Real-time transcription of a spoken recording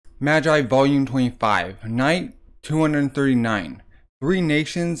Magi Volume 25, Night 239, Three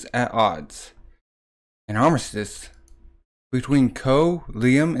Nations at Odds. An armistice? Between Kou,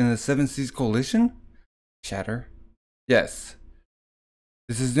 Liam, and the Seven Seas Coalition? Shatter. Yes.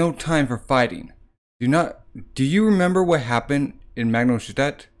 This is no time for fighting. Do you remember what happened in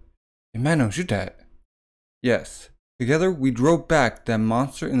Magnoshutat? In Magnoshutat? Yes. Together we drove back that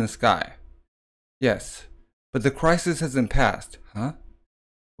monster in the sky. Yes. But the crisis hasn't passed, huh?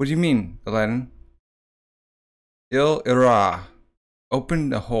 What do you mean, Aladdin? Il-Ira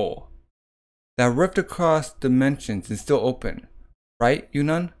opened a hole. That rift across dimensions is still open, right,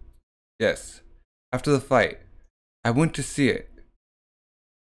 Yunnan? Yes. After the fight, I went to see it.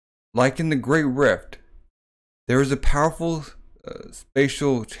 Like in the Great Rift, there is a powerful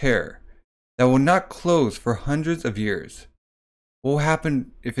spatial tear that will not close for hundreds of years. What will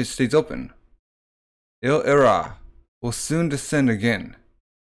happen if it stays open? Il-Ira will soon descend again.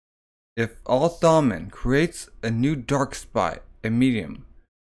 If Al-Thaman creates a new dark spot, a medium,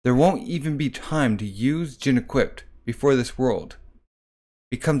 there won't even be time to use Djinn equipped before this world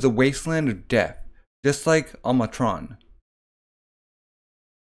becomes a wasteland of death, just like Alma Torran.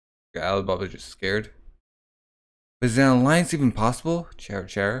 Alibaba just scared. But is an alliance even possible?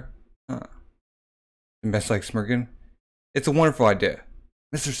 Chair. Huh. Sinbad's like smirking. It's a wonderful idea.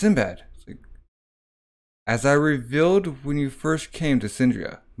 Mr. Sinbad. As I revealed when you first came to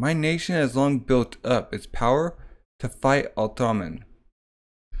Sindria, my nation has long built up its power to fight Al-Thaman.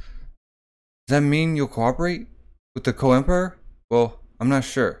 Does that mean you'll cooperate with the Kou Empire? Well, I'm not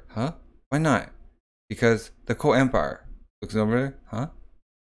sure. Huh? Why not? Because the Kou Empire, looks over there, huh?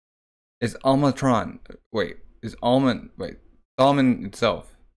 Is Alma Torran, Thaman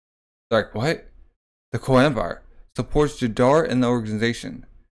itself. Like, what? The Kou Empire supports Judar and the organization.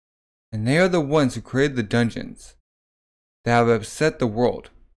 And they are the ones who created the dungeons that have upset the world.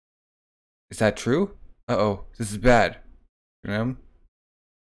 Is that true? Uh-oh, this is bad. You know?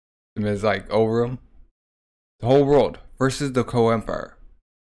 It's like over him. The whole world versus the Kou Empire.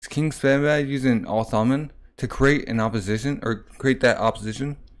 Is King Sinbad using Al-Thaman to create an opposition, or create that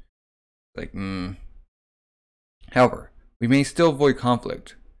opposition? Like, However, we may still avoid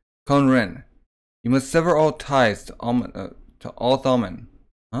conflict. Conren, you must sever all ties to Al-Thaman.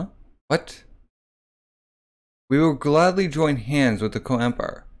 Huh? What? We will gladly join hands with the Kou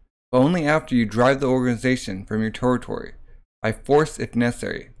Empire, but only after you drive the organization from your territory, by force if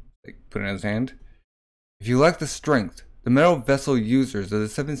necessary. Like, put it in his hand. If you lack the strength, the metal vessel users of the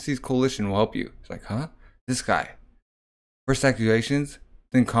Seven Seas Coalition will help you. It's like, huh? This guy. First accusations,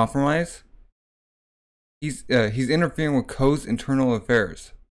 then compromise? He's interfering with Kou's internal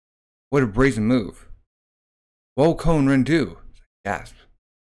affairs. What a brazen move. What will Kou and Ren do? Gasp.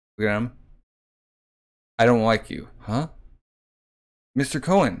 Look at him. I don't like you, huh? Mr.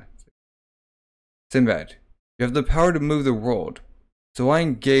 Cohen. Sinbad, you have the power to move the world, so I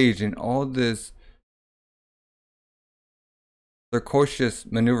engage in all this circautious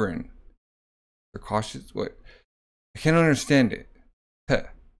maneuvering. Circautious? What? I can't understand it. Heh.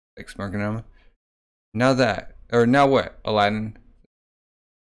 Like smirking at him. Now what, Aladdin?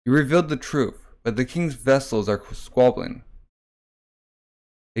 You revealed the truth, but the king's vessels are squabbling.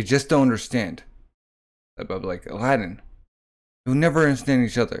 They just don't understand. But like, Aladdin, you'll never understand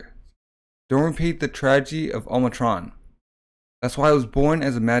each other. Don't repeat the tragedy of Alma Torran. That's why I was born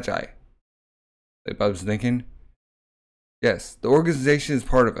as a Magi. Like Bob was thinking. Yes, the organization is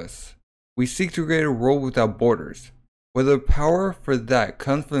part of us. We seek to create a world without borders, whether the power for that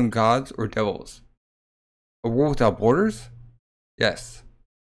comes from gods or devils. A world without borders? Yes.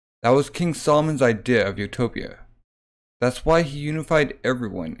 That was King Solomon's idea of utopia. That's why he unified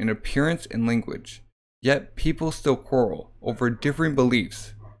everyone in appearance and language, yet people still quarrel over differing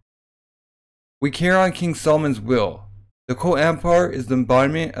beliefs. We carry on King Solomon's will. The Kou Empire is the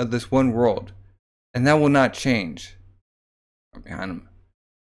embodiment of this one world, and that will not change. Behind him.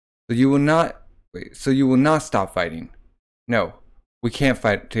 So you will not stop fighting. No, we can't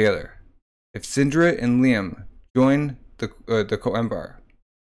fight together. If Sindria and Liam join the Kou Empire,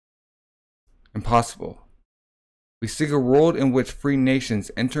 impossible. We seek a world in which free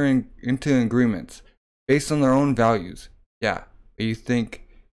nations enter into agreements based on their own values. Yeah, but you think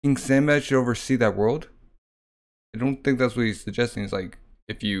King Sinbad should oversee that world? I don't think that's what he's suggesting. It's like,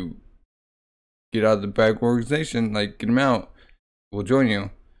 if you get out of the bad organization, like, get him out, we'll join you.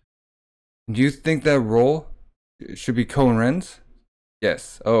 Do you think that role should be Kou and Ren's?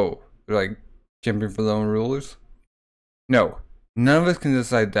 Yes. Oh, they're like champion for their own rulers? No, none of us can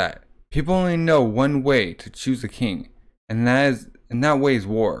decide that. People only know one way to choose a king, and that way is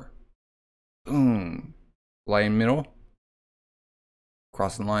war. Boom. Lion middle.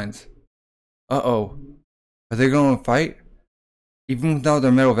 crossing lines. Uh-oh. Are they going to fight? Even without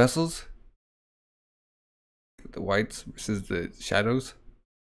their metal vessels? The whites versus the shadows.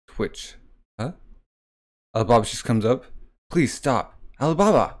 Twitch. Huh? Alibaba just comes up. Please stop.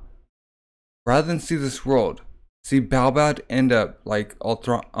 Alibaba! Rather than see this world, see Balbad end up like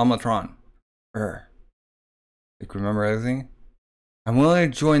Alma Torran. Like, remember everything? I'm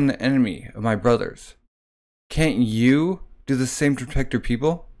willing to join the enemy of my brothers. Can't you do the same to protect your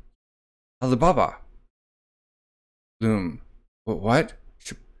people? Alibaba. Bloom. What?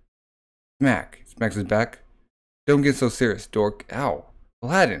 Smack. Smacks his back. Don't get so serious, dork. Ow.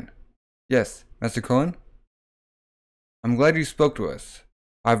 Aladdin. Yes, Master Cohen? I'm glad you spoke to us.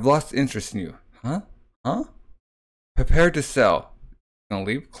 I've lost interest in you. Huh? Huh? Prepare to sell. Gonna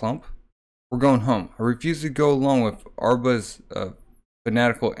leave? Clump? We're going home. I refuse to go along with Arba's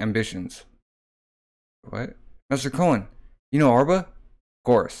fanatical ambitions. What? Master Cohen, you know Arba? Of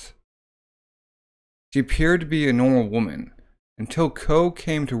course. She appeared to be a normal woman until Kou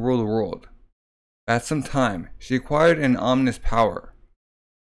came to rule the world. At some time, she acquired an ominous power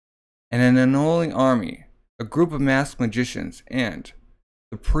and an unholy army, a group of masked magicians, and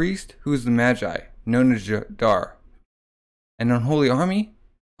the priest who is the Magi, known as Judar. An unholy army?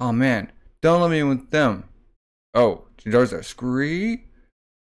 Oh man, don't let me in with them. Oh, Judar's a scree?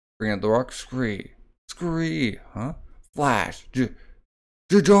 Bring out the rock, scree. Scree, huh? Flash,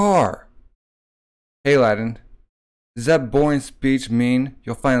 Judar! Hey Aladdin, does that boring speech mean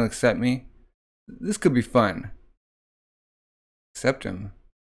you'll finally accept me? This could be fun. Accept him?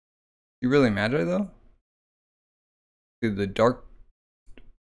 You really Magi though? Dude, the dark...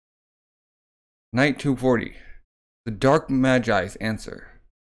 Night 240. The dark Magi's answer.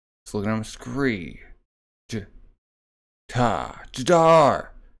 Just looking at him, scree. Judar!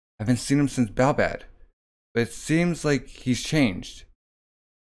 I haven't seen him since Balbad, but it seems like he's changed.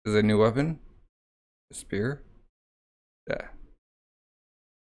 Is it a new weapon? A spear? Yeah.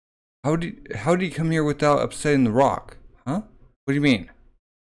 How did he come here without upsetting the rock? Huh? What do you mean?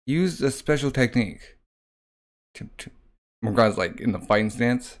 Use a special technique. Morgana's like in the fighting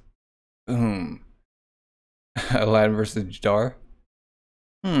stance. Boom. Aladdin versus Judar.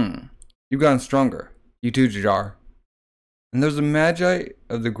 You've gotten stronger. You too, Judar. And there's a Magi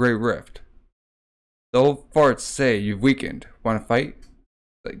of the Great Rift. The old farts say you've weakened. Want to fight?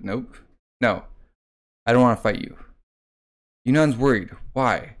 Like, nope. No. I don't want to fight you. Yunan's worried.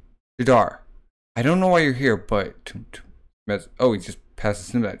 Why? Judar. I don't know why you're here, but... Oh, he just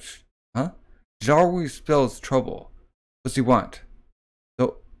passes him back. Huh? Judar always spells trouble. What's he want?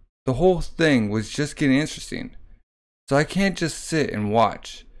 The whole thing was just getting interesting. So I can't just sit and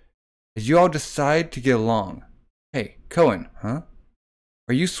watch. As you all decide to get along. Hey, Cohen, huh?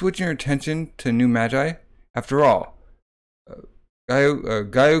 Are you switching your attention to new Magi? After all,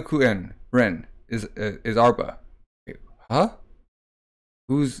 Gyoku Ren is Arba. Wait, huh?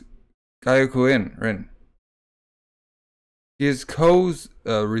 Who's Gyoku Ren? She is Kou's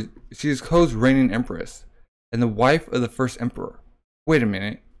reigning empress and the wife of the first emperor. Wait a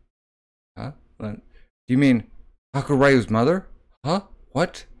minute. Huh? Do you mean Hakuryuu's mother? Huh?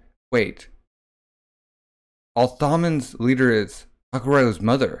 What? Wait. Althaman's leader is Hakuryuu's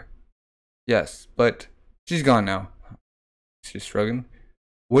mother. Yes, but she's gone now. She's shrugging.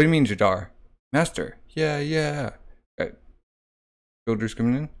 What do you mean, Judar? Master. Yeah. Soldiers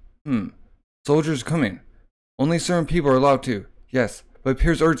coming in? Soldiers coming. Only certain people are allowed to. Yes, but it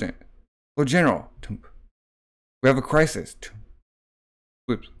appears urgent. Lord General. We have a crisis.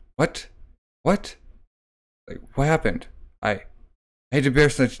 What? What? Like, what happened? I hate to bear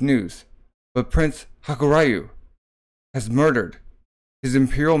such news, but Prince Hakuryuu has murdered His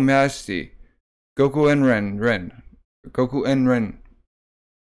Imperial Majesty Goku Ren.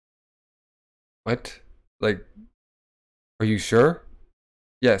 What? Like, are you sure?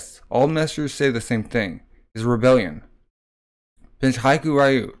 Yes, all messengers say the same thing. It's a rebellion. Prince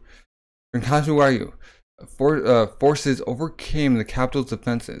Hakuryuu forces overcame the capital's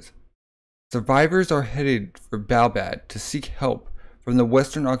defenses. Survivors are headed for Balbad to seek help from the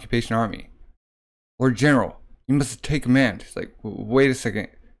Western Occupation Army. Lord General, you must take command. It's like, wait a second.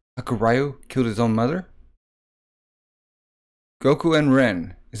 Hakuryuu killed his own mother? Goku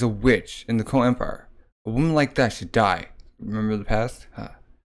Ren is a witch in the Kou Empire. A woman like that should die. Remember the past? Huh.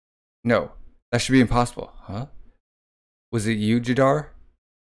 No, that should be impossible. Huh? Was it you, Judar?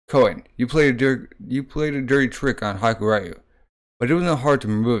 Cohen, you played a dirty trick on Hakuryuu, but it wasn't hard to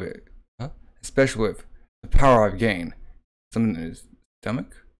remove it. Huh? Especially with the power I've gained. Something in his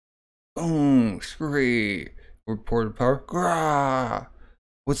stomach? Boom! Scree! Reported power? Grah!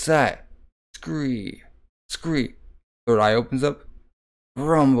 What's that? Scree! Third eye opens up.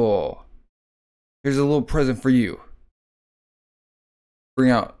 Grumble. Here's a little present for you.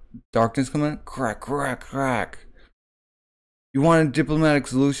 Bring out darkness command. Crack, crack, crack. You want a diplomatic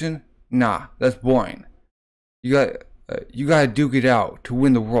solution? Nah, that's boring. You gotta duke it out to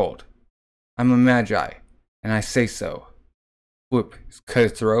win the world. I'm a Magi, and I say so. Whoop, cut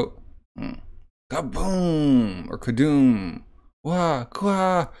his throat. Kaboom! Or kadoom. Wah,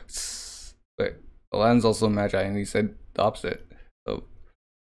 kwa. Wait, Aladdin's also a Magi, and he said the opposite. So,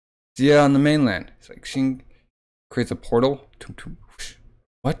 yeah, on the mainland. It's like, shing. Creates a portal.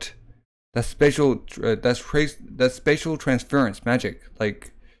 What? That's spatial, that's spatial transference magic,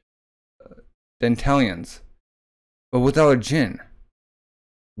 like the Italians. But without a Djinn.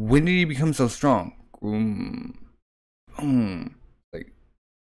 When did he become so strong? Like,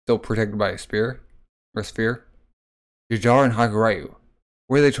 still protected by a spear? Or a sphere? Judar and Hakuryuu.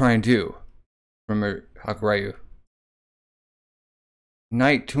 What are they trying to do? Remember Hakuryuu.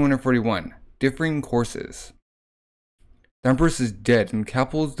 Night 241. Differing courses. The Empress is dead and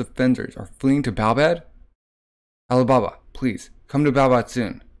Capital's defenders are fleeing to Balbad? Alibaba, please, come to Balbad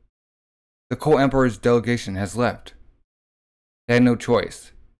soon. The Kou Empire's delegation has left. They had no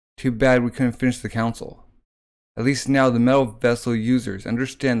choice. Too bad we couldn't finish the council. At least now the metal vessel users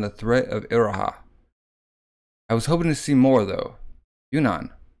understand the threat of Iraha. I was hoping to see more though. Yunnan.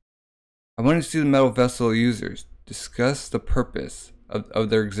 I wanted to see the metal vessel users discuss the purpose of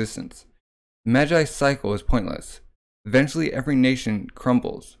their existence. The Magi cycle is pointless. Eventually every nation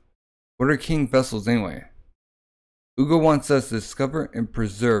crumbles. What are king vessels anyway? Ugo wants us to discover and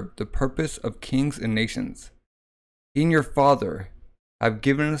preserve the purpose of kings and nations. He and your father have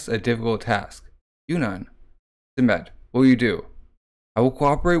given us a difficult task. Yunnan. Sinbad, what will you do? I will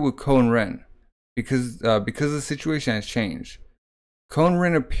cooperate with Kou and Ren, because the situation has changed. Kou and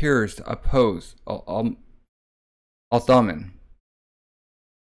Ren appears to oppose Althaman.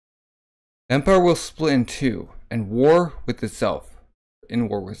 The Empire will split in two, and war with itself.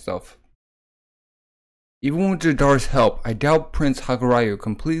 Even with Judar's help, I doubt Prince Hakuryuu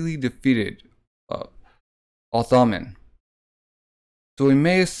completely defeated Althaman. So we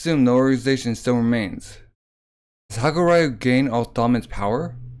may assume the organization still remains. Has Hakuryuu gained Althaman's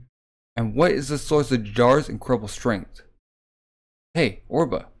power? And what is the source of Judar's incredible strength? Hey,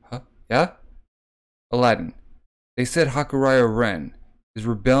 Orba, huh? Yeah? Aladdin. They said Hakuryuu Ren is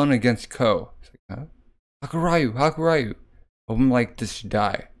rebelling against Kou. It's like, huh? Hakuryuu. Hope him like this should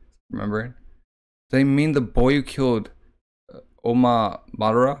die. Remember? They mean the boy who killed Oma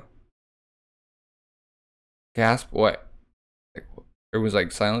Madara? Gasp, what? Like, there was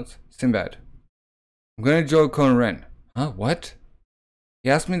like silence. Sinbad. I'm gonna join Kou and Ren. Huh? What? He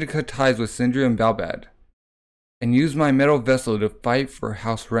asked me to cut ties with Sindri and Balbad and use my metal vessel to fight for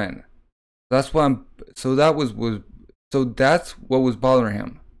House Ren. That's what so that's what was bothering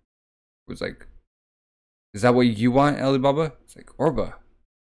him. It was like, is that what you want, Alibaba? It's like, Orba.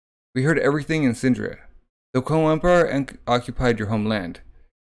 We heard everything in Sindria. The Kou Empire occupied your homeland.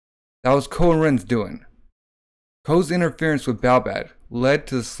 That was Kou and Ren's doing. Kou's interference with Balbad led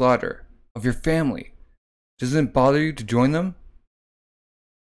to the slaughter of your family. Doesn't it bother you to join them?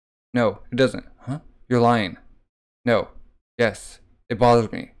 No, it doesn't. Huh? You're lying. No. Yes, it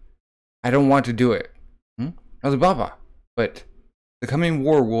bothers me. I don't want to do it. Alibaba. But the coming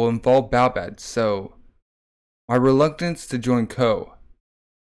war will involve Balbad, so my reluctance to join Kou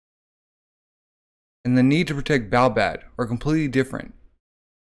and the need to protect Balbad are completely different.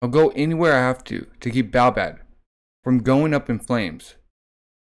 I'll go anywhere I have to keep Balbad from going up in flames.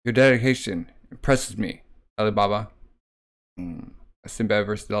 Your dedication impresses me, Alibaba. Sinbad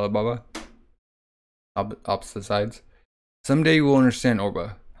versus Alibaba. Opposite sides. Someday you will understand,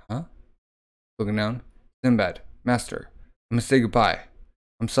 Orba. Huh? Looking down. Sinbad, master, I'm gonna say goodbye.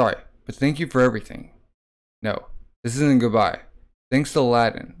 I'm sorry, but thank you for everything. No, this isn't goodbye. Thanks to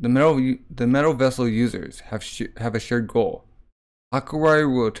Aladdin, the metal vessel users have a shared goal.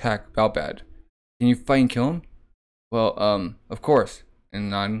 Hakuryuu will attack Balbad. Can you fight and kill him? Well, of course.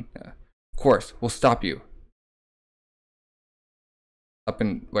 And of course, we'll stop you.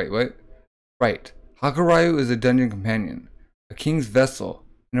 Wait, what? Right. Hakuryuu is a dungeon companion, a king's vessel,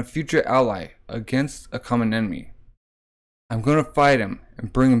 and a future ally against a common enemy. I'm gonna fight him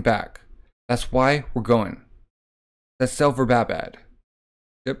and bring him back. That's why we're going. That's sail for Balbad.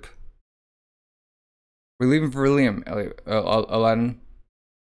 Yep. We're leaving for Liam, Aladdin.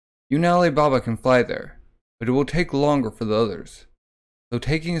 You and Alibaba can fly there, but it will take longer for the others. So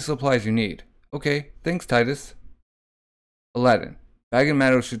taking the supplies you need. Okay, thanks, Titus. Aladdin, bag and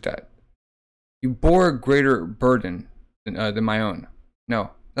Mado shoot that. You bore a greater burden than my own.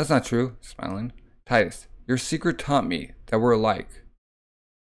 No, that's not true. Smiling. Titus, your secret taught me that we're alike.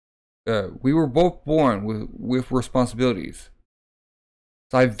 we were both born with responsibilities.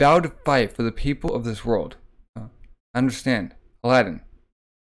 So I vow to fight for the people of this world. I understand. Aladdin.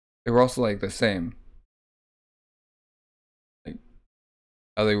 They were also like the same. Like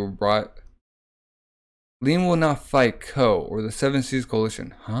how they were brought. Liam will not fight Kou or the Seven Seas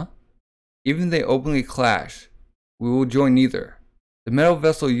Coalition. Huh? Even if they openly clash, we will join neither. The metal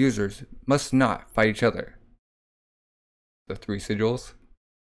vessel users must not fight each other. The three sigils.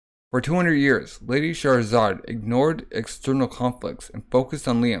 For 200 years, Lady Shahrazad ignored external conflicts and focused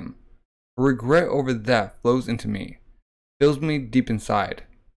on Liam. Her regret over that flows into me, fills me deep inside.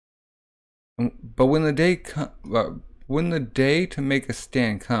 But when the day to make a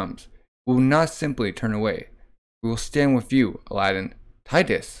stand comes, we will not simply turn away. We will stand with you, Aladdin.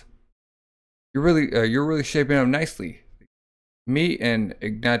 Titus, you're really shaping up nicely. Me and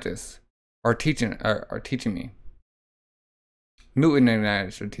Ignatius are teaching me. Moot and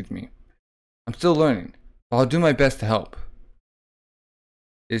Ignatius are teaching me. I'm still learning, but I'll do my best to help.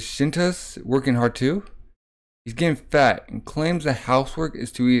 Is Shintas working hard too? He's getting fat and claims that housework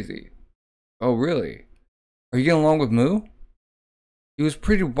is too easy. Oh really? Are you getting along with Moo? He was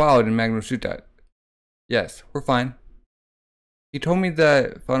pretty wild in Magnum Shootout. Yes, we're fine. He told me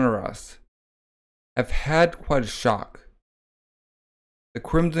that Phenex have had quite a shock. The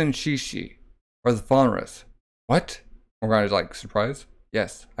Crimson Shishi are the Phenex. What? Morgana's like surprised.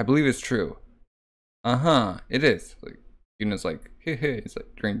 Yes, I believe it's true. It is. Like Yuna's like, hey, it's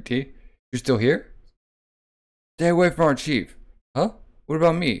like drink tea. You're still here? Stay away from our chief. Huh? What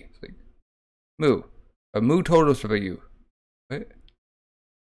about me? It's like, Moo. Moo told us about you. What?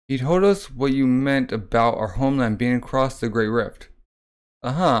 He told us what you meant about our homeland being across the Great Rift.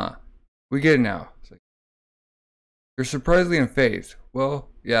 We get it now. It's like, you're surprisingly unfazed. Well,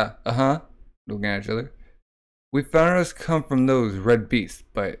 yeah, looking at each other. We found us come from those red beasts,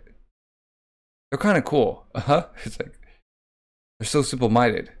 but they're kind of cool. It's like, they're so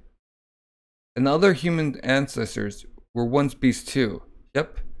simple-minded. And the other human ancestors were once beasts too.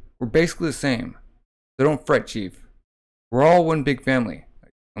 Yep, we're basically the same. So don't fret, Chief. We're all one big family.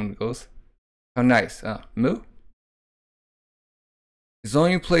 Like someone goes, how nice. Moo? It's the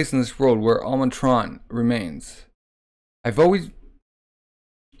only place in this world where Alma Torran remains. I've always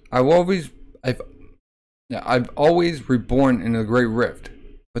reborn in the Great Rift,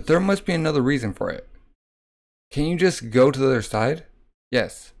 but there must be another reason for it. Can you just go to the other side?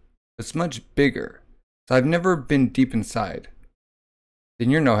 Yes, it's much bigger, so I've never been deep inside. Then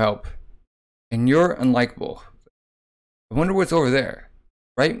you're no help, and you're unlikable. I wonder what's over there.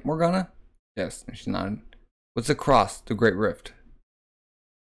 Right, Morgana? Yes, and she's nodding. What's across the Great Rift?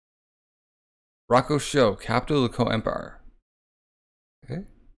 Rocco Show, capital of the Kou Empire. Okay.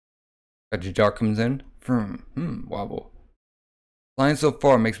 Judar comes in. Wobble. Flying so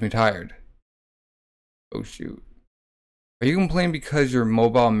far makes me tired. Oh shoot. Are you complaining because your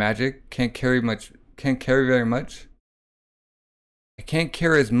mobile magic can't carry very much? I can't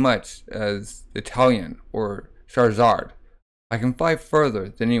carry as much as the Italian or Charizard. I can fly further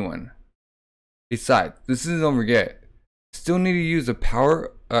than anyone. Besides, this isn't over yet. I still need to use a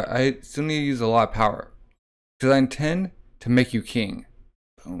lot of power. Because I intend to make you king.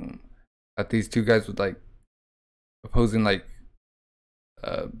 Boom. That these two guys with like opposing like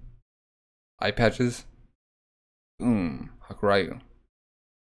eye patches. Boom. Hakuryuu.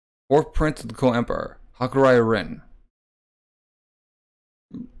 Fourth Prince of the Kou Empire. Hakuryuu Rin.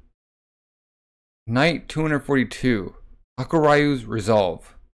 Night 242. Hakuryuu's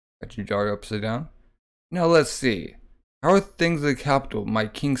Resolve. Got Judar upside down. Now let's see. How are things at the capital my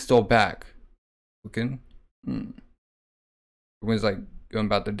king stole back? Looking. Everyone's like going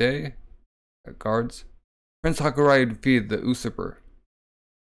about their day. Got guards. Prince Hakuryuu defeated the usurper.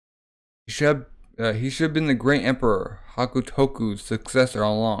 He should have been the great emperor Hakutoku's successor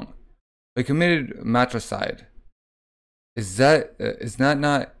all along. But he committed matricide. Is that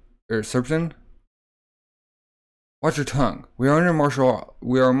not usurpation? Watch your tongue. We are under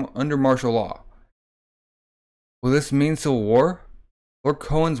martial law. Will this mean civil war? Lord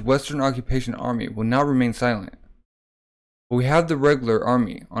Cohen's Western Occupation Army will not remain silent. But we have the regular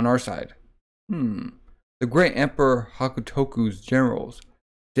army on our side. The great Emperor Hakutoku's generals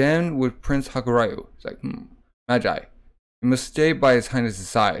stand with Prince Hakuryuu. It's like, Magi. You must stay by His Highness's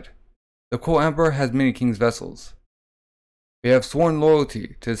side. The Kou Emperor has many king's vessels. We have sworn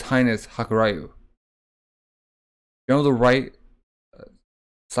loyalty to His Highness Hakuryuu. General of the right,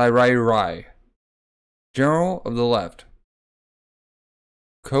 Sairai. General of the left,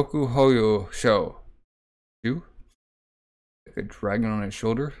 Kokuhoyo Sho. You? Like a dragon on his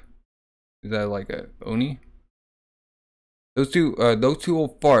shoulder? Is that like a Oni? Those two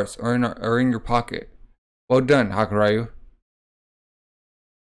old farts are in your pocket. Well done, Hakuryuu.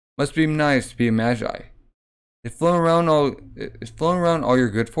 Must be nice to be a Magi. Is floating around all you're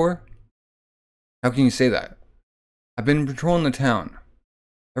good for? How can you say that? I've been patrolling the town.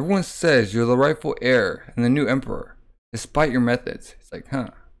 Everyone says you're the rightful heir and the new emperor, despite your methods. It's like, huh?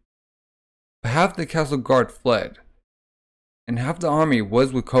 But half the castle guard fled, and half the army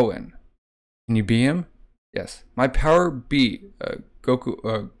was with Koen. Can you beat him? Yes. My power beat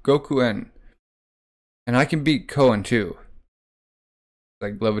Gokuen, and I can beat Koen too.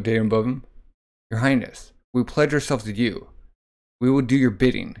 Like levitating above him. Your Highness, we pledge ourselves to you. We will do your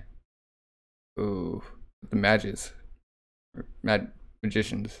bidding. Ooh, the magicians.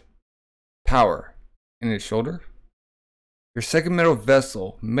 Power in his shoulder. Your second metal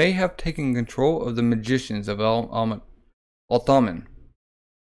vessel may have taken control of the magicians of Althamen.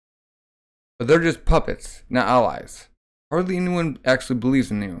 But they're just puppets, not allies. Hardly anyone actually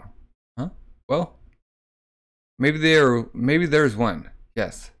believes in you. Huh? Well, maybe there's one.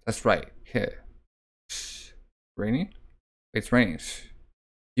 Yes, that's right. Here. Shh. Raining? It's raining. Shh.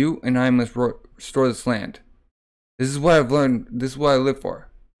 You and I must restore this land. This is what I've learned. This is what I live for.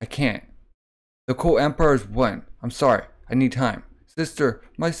 I can't. The Kou Empire is one. I'm sorry. I need time. Sister,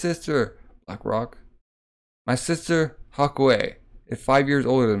 my sister, Black Rock. My sister, Hakuryuu, is 5 years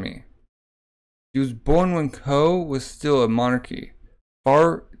older than me. She was born when Kou was still a monarchy,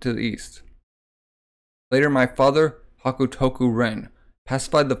 far to the east. Later, my father, Hakutoku Ren,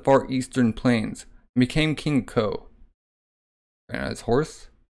 pacified the far eastern plains and became king of Kou. And his horse?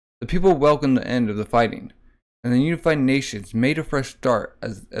 The people welcomed the end of the fighting, and the unified nations made a fresh start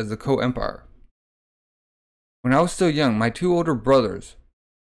as the Kou Empire. When I was still young, my two older brothers,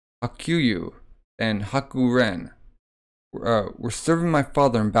 Hakuryuu and Hakuren, were serving my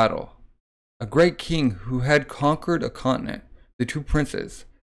father in battle. A great king who had conquered a continent, the two princes,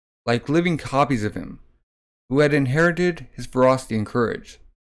 like living copies of him, who had inherited his ferocity and courage.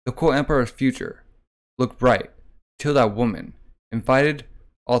 The Kou Empire's future looked bright till that woman invited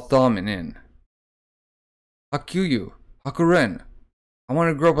Althamen in. Hakuryuu, Hakuren, I want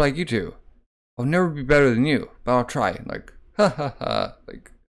to grow up like you two. I'll never be better than you, but I'll try. Like, ha ha ha.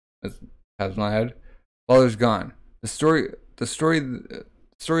 Like, that's past my head. Father's gone. The story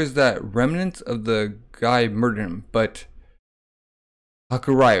is that remnants of the guy murdered him, but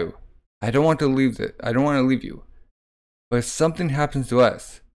Hakuryuu, I don't want to leave you. But if something happens to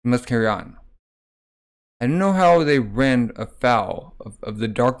us, we must carry on. I don't know how they ran afoul of the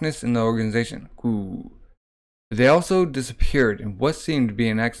darkness in the organization. Ooh. But they also disappeared in what seemed to be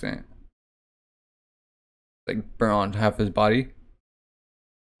an accident. Like burned half his body.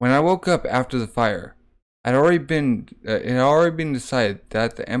 When I woke up after the fire, it had already been decided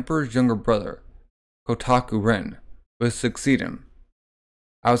that the emperor's younger brother, Kotaku Ren, would succeed him.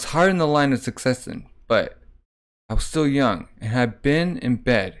 I was higher in the line of succession, but I was still young and had been in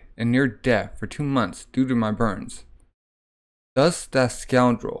bed and near death for 2 months due to my burns. Thus that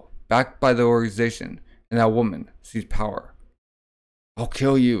scoundrel, backed by the organization and that woman, seized power. I'll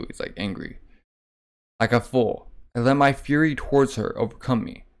kill you, he's like angry. Like a fool, I let my fury towards her overcome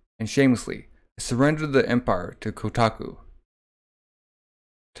me, and shamelessly, I surrendered the empire to Kotaku.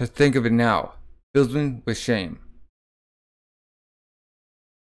 To think of it now fills me with shame.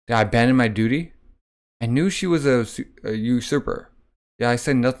 Did I abandon my duty? I knew she was a usurper, yet I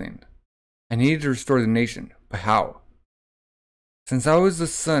said nothing. I needed to restore the nation, but how? Since I was the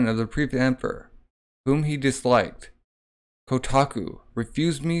son of the previous emperor, whom he disliked, Kotaku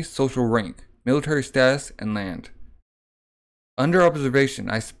refused me social rank, military status, and land. Under observation,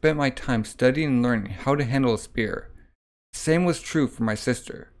 I spent my time studying and learning how to handle a spear. The same was true for my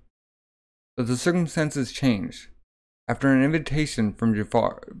sister. But the circumstances changed. After an invitation from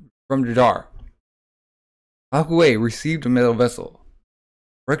Judar, Hakuryuu received a metal vessel.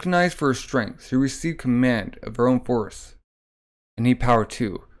 Recognized for her strength, she received command of her own force. I need power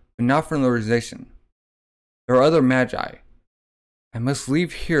too, but not from the organization. There are other Magi. I must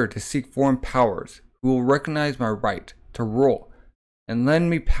leave here to seek foreign powers who will recognize my right to rule and lend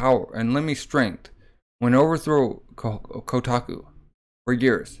me power and lend me strength when I overthrow Kotaku. For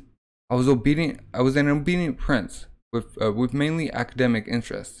years, I was an obedient prince with mainly academic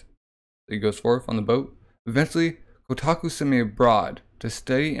interests. He goes forth on the boat. Eventually, Kotaku sent me abroad to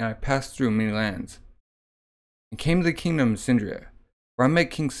study, and I passed through many lands. I came to the kingdom of Sindria, where I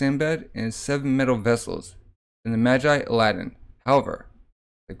met King Sinbad and his 7 metal vessels, and the Magi Aladdin. However,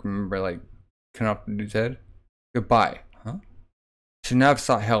 remember cutting off the dude's head? Goodbye, huh? I should not have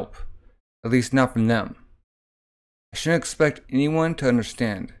sought help, at least not from them. I shouldn't expect anyone to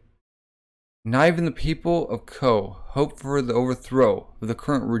understand. Not even the people of Kou hope for the overthrow of the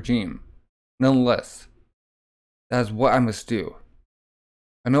current regime. Nonetheless, that is what I must do.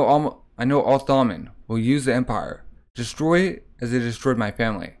 I know all Thalman will use the Empire, destroy it as they destroyed my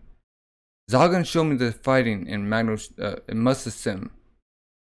family. Zagan showed me the fighting in Musta'sim.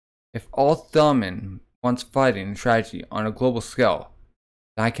 If all Thalman wants fighting and strategy on a global scale,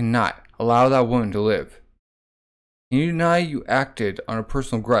 then I cannot allow that woman to live. Can you deny you acted on a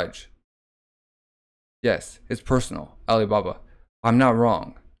personal grudge? Yes, it's personal, Alibaba. I'm not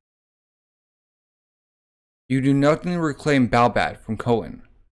wrong. You do nothing to reclaim Balbat from Cohen.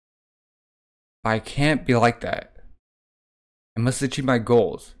 I can't be like that. I must achieve my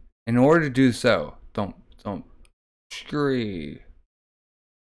goals. In order to do so, don't scream.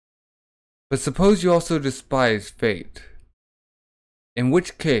 But suppose you also despise fate. In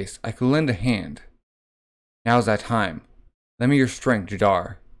which case, I could lend a hand. Now's that time. Lend me your strength,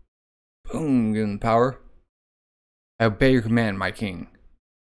 Judar. Boom, give him power. I obey your command, my king.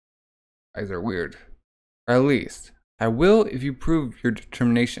 Eyes are weird. Or at least, I will if you prove your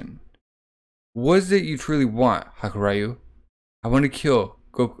determination. What is it you truly want, Hakuryuu? I want to kill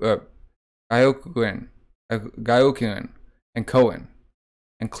Gyokuin and Cohen,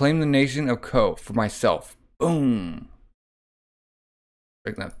 and claim the nation of Kou for myself. Boom!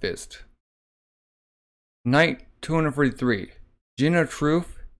 Break that fist. Night 243. Djinn of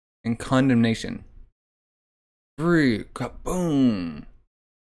Truth and Condemnation. 3. Kaboom!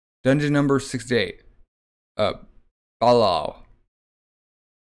 Dungeon number 68. Balao.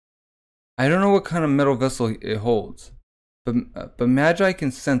 I don't know what kind of metal vessel it holds, but Magi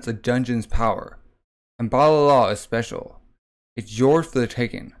can sense a dungeon's power, and Balao is special. It's yours for the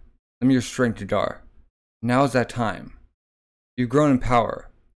taking. Lend me your strength, Judar. Now is that time. You've grown in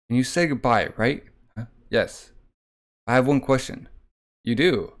power, and you say goodbye, right? Huh? Yes. I have one question. You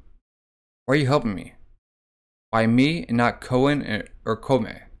do? Why are you helping me? Why me and not Cohen or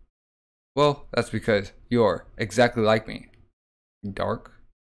Kome? Well, that's because you're exactly like me. Dark?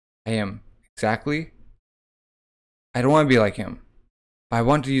 I am exactly? I don't want to be like him, but I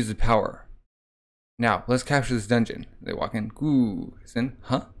want to use the power. Now, let's capture this dungeon. They walk in. Ooh, it's in?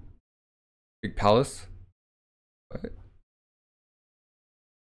 Huh? Big palace? What?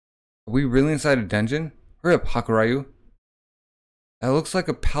 Are we really inside a dungeon? Hurry up, Hakuryuu. That looks like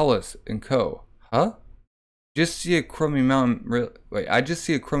a palace in Kou. Huh? Just see a crummy mountain. Wait, I just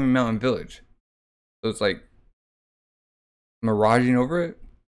see a crummy mountain village. So it's like miraging over it.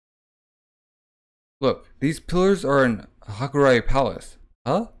 Look, these pillars are in Hakuryuu Palace.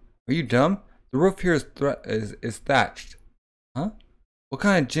 Huh? Are you dumb? The roof here is thatched. Huh? What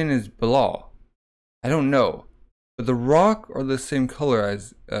kind of Djinn is Bilal? I don't know, but the rock are the same color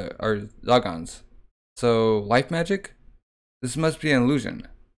as our Zagan's. So life magic? This must be an illusion.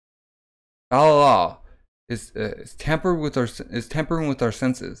 Balal is tampering with our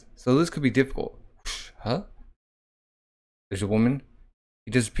senses, so this could be difficult. Huh? There's a woman.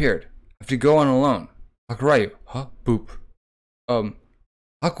 He disappeared. I have to go on alone. Hakuryuu. Huh? Boop.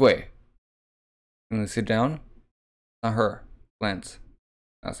 Hakuryuu. Gonna sit down? Not her. Glance.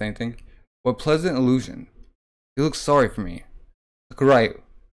 Not say anything. What pleasant illusion. You look sorry for me. Hakuryuu.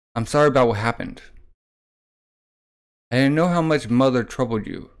 I'm sorry about what happened. I didn't know how much mother troubled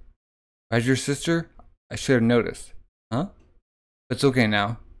you. As your sister, I should have noticed. Huh? It's okay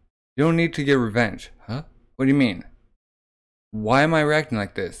now. You don't need to get revenge. Huh? What do you mean? Why am I reacting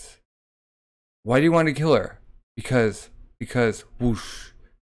like this? Why do you want to kill her? Because, whoosh.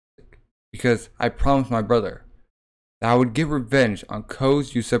 Because I promised my brother that I would get revenge on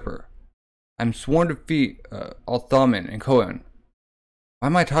Kou's usurper. I'm sworn to defeat Althaman and Cohen. Why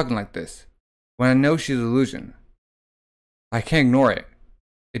am I talking like this when I know she's an illusion? I can't ignore it.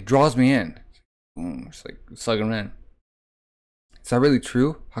 It draws me in. It's like slugging in. Is that really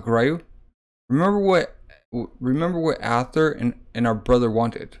true, Hakuryuu? Remember what Aether and our brother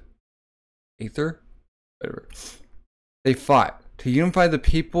wanted. Aether? Whatever. They fought to unify the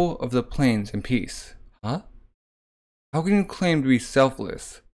people of the plains in peace. Huh? How can you claim to be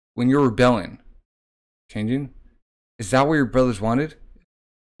selfless when you're rebelling? Changing? Is that what your brothers wanted?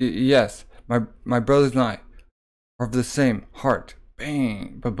 Yes, my brothers and I are of the same heart.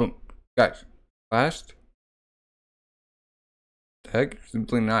 Bang! Boom! Boom! Guys, flashed? The heck?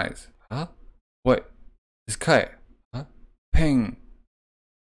 Simply nice. Huh? What? It's cut. Huh? Ping!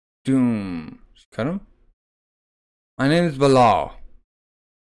 Doom! She cut him? My name is Bilal.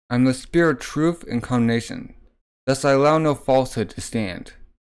 I'm the spirit of truth and condemnation. Thus I allow no falsehood to stand.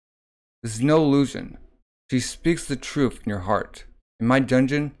 This is no illusion. She speaks the truth in your heart. In my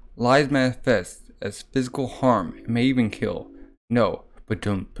dungeon, lies manifest as physical harm and may even kill. No,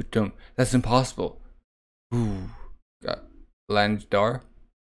 But that's impossible. Ooh, got Aladdin Judar.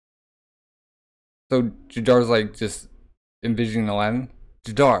 So Judar's like just envisioning Aladdin.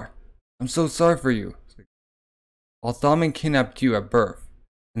 Judar, I'm so sorry for you. Althaman kidnapped you at birth,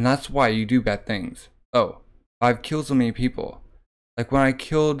 and that's why you do bad things. Oh, I've killed so many people. Like when I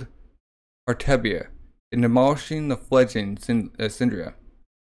killed Artebia in demolishing the fledgling Syndria.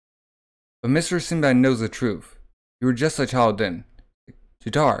 But Mr. Sinbad knows the truth. You were just a child then.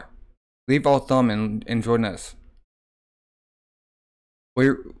 Judar, leave Althaman and join us.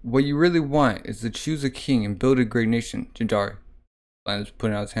 What you really want is to choose a king and build a great nation, Judar. Aladdin's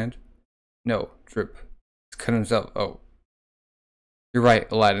putting out his hand. No, Drip. He's cut himself. Oh. You're right,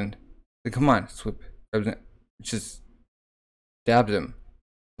 Aladdin. Then come on, Swip. Just stabbed him.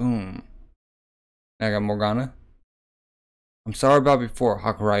 Boom. Now I got Morgana. I'm sorry about before,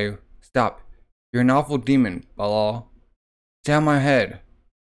 Hakuryuu. Stop. You're an awful demon, Balal. Stay on my head.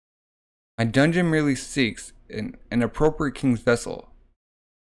 My dungeon merely seeks an appropriate king's vessel.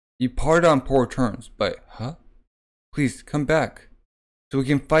 You parted on poor terms, but, huh? Please, come back. So we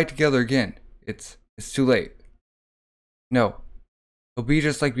can fight together again. It's too late. No. It'll be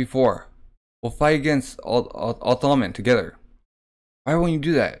just like before. We'll fight against Althaman together. Why won't you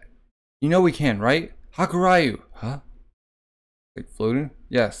do that? You know we can, right? Hakuryuu! Huh? Like floating?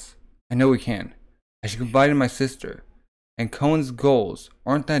 Yes. I know we can. I should confide in my sister. And Cohen's goals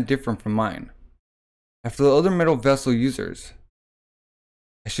aren't that different from mine. After the other metal vessel users,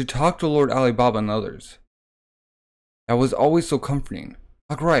 I should talk to Lord Alibaba and others. That was always so comforting.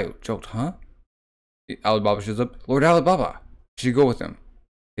 Hakuryuu joked, huh? Alibaba shows up. Lord Alibaba! I should go with him.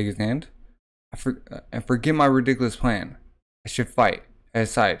 Take his hand. And forget my ridiculous plan. I should fight at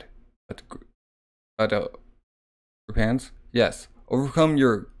his side. Group hands? Yes. Overcome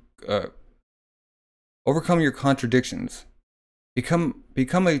your contradictions.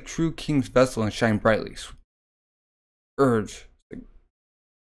 Become a true king's vessel and shine brightly. Urge.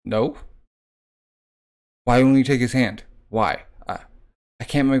 No? Why won't you take his hand? Why? I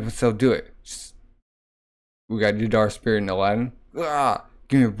can't make myself do it. We got Judar's spirit and Aladdin. Ah,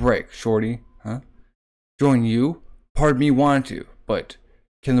 give me a break, shorty. Huh? Join you? Part of me wanted to, but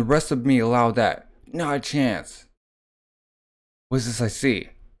can the rest of me allow that? Not a chance. What is this I see?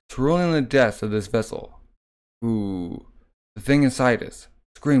 Swirling in the depths of this vessel. Ooh. The thing inside us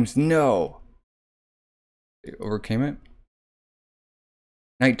screams no. They overcame it.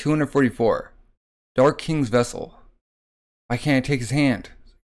 Night 244. Dark King's vessel. Why can't I take his hand?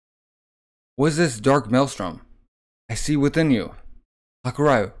 What is this dark maelstrom? I see within you.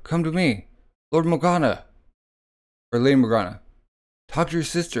 Hakuryuu, come to me. Lord Morgana. Or Lady Morgana. Talk to your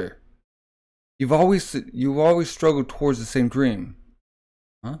sister. You've always struggled towards the same dream.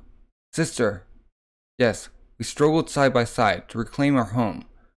 Huh? Sister. Yes, we struggled side by side to reclaim our home.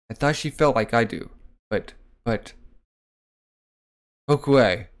 I thought she felt like I do. But...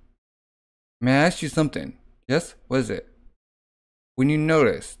 Hakuryuu. May I ask you something? Yes? What is it? When you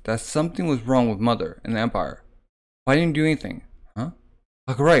noticed that something was wrong with Mother and the Empire, why didn't you do anything? Huh?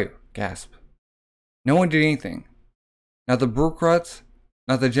 Hakuryuu, gasp. No one did anything. Not the bureaucrats,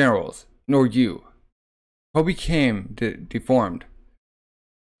 not the generals, nor you. Kou became deformed.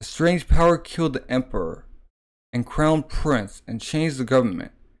 A strange power killed the Emperor and crowned Prince and changed the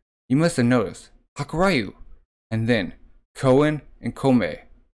government. You must have noticed. Hakuryuu. And then, Kohen and Kome.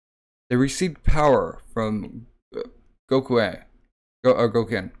 They received power from Goken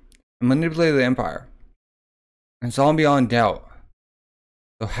and manipulated the Empire and saw beyond doubt.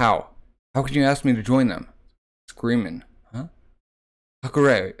 So how? How can you ask me to join them? Screaming, huh?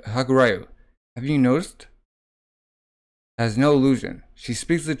 Hakuryuu, have you noticed? That is no illusion. She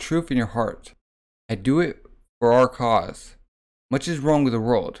speaks the truth in your heart. I do it for our cause. Much is wrong with the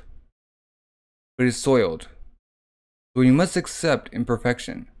world, but it is soiled. So you must accept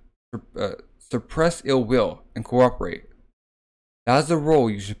imperfection, suppress ill will, and cooperate. That is the role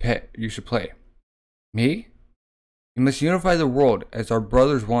you should play. Me? You must unify the world as our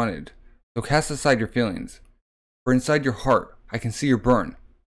brothers wanted. So cast aside your feelings. For inside your heart, I can see your burn.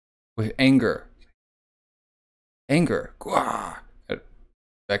 With anger. Anger. Gwah!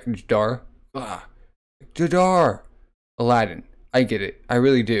 Back in Judar. Gwah! Judar! Aladdin. I get it. I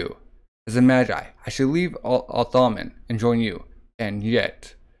really do. As a Magi, I should leave Althaman and join you. And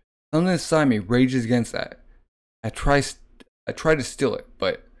yet, something inside me rages against that. I try to steal it,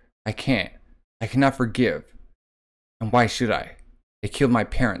 but I can't. I cannot forgive. And why should I? They killed my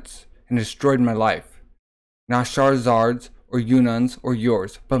parents and destroyed my life. Not Charizard's or Yunan's or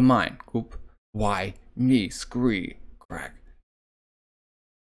yours, but mine. Whoop. Why me? Scree. Crack.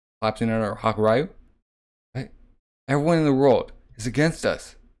 Collapsing under Hakuryuu? Everyone in the world It's against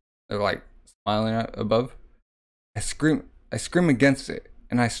us. They're like smiling above. I scream against it,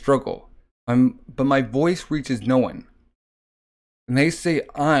 and I struggle. But my voice reaches no one. And they say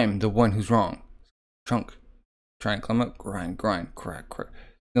I'm the one who's wrong. Chunk. Try and climb up. Grind, crack.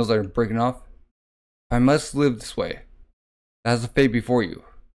 Nails are breaking off. I must live this way. That is the fate before you.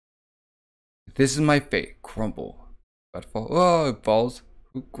 If this is my fate. Crumble. About to fall. Oh, it falls.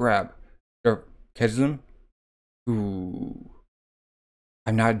 Ooh, grab. Catches him. Ooh.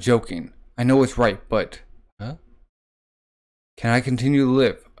 I'm not joking. I know it's right, but... Huh? Can I continue to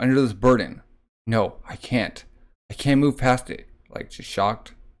live under this burden? No, I can't. I can't move past it. Like, just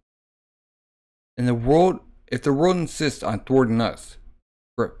shocked. And the world... If the world insists on thwarting us...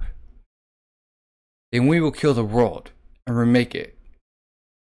 Grip. Then we will kill the world and remake it.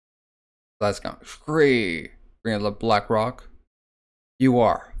 Let's go. Scree. Bring up the black rock. You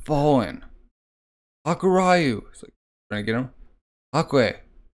are fallen. Hakuryuu. It's like trying to get him. Hakue.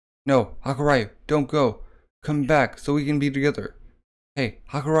 No, Hakuryuu, don't go. Come back so we can be together. Hey,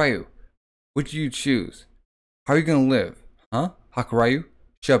 Hakuryuu. Which do you choose? How are you gonna live? Huh? Hakuryuu?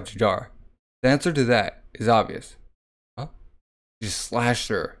 Shut up, Judar. The answer to that is obvious. Huh? You just slashed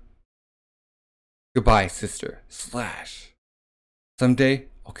her. Goodbye, sister. Slash. Someday,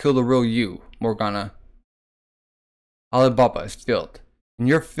 I'll kill the real you, Morgana. Alibaba is filth, and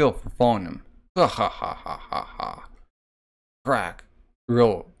you're filth for following him. Ha ha ha ha ha ha. Crack.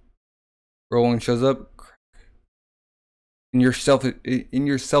 Roland shows up. Crack. In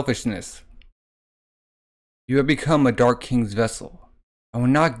your selfishness, you have become a Dark King's vessel. I will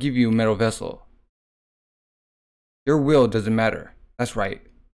not give you a metal vessel. Your will doesn't matter. That's right.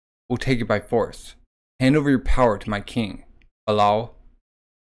 We'll take it by force. Hand over your power to my king. Allow.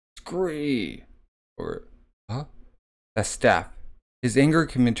 Scree. Or, huh? That staff. His anger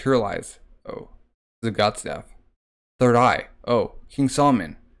can materialize. Oh, it's a god staff. Third eye. Oh, King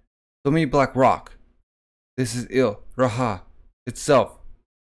Solomon. So many black rock. This is ill. Raha. Itself.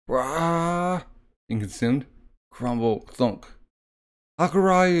 Rah. Being consumed. Crumble. Clunk.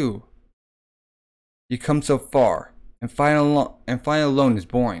 Hakuryuu. You come so far, and fighting alone is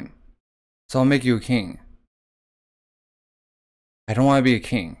boring. So I'll make you a king. I don't want to be a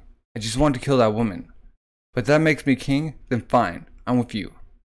king. I just want to kill that woman. But if that makes me king, then fine. I'm with you.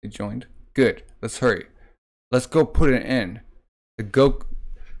 They joined. Good. Let's hurry. Let's go put an end. The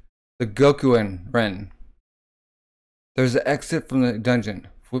Goku and Ren. There's an exit from the dungeon.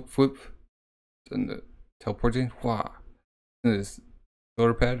 Whoop whoop. Then the teleporting. Wow. And this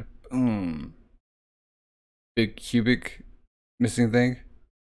shoulder pad. Boom. Big cubic missing thing.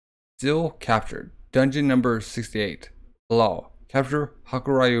 Still captured. Dungeon number 68. Law. Capture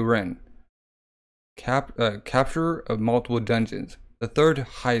Hakuryuu Ren. Capture of multiple dungeons. The third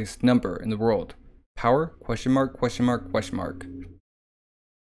highest number in the world. Power? Question mark, question mark, question mark.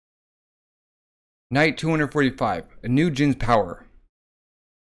 Night 245. A new Djinn's power.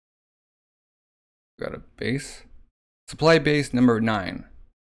 Got a base. Supply base number 9.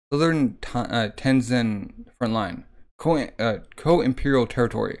 Southern Tenzin front line. Kou Imperial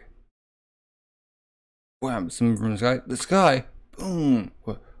territory. Wham! Something from the sky. The sky. Boom.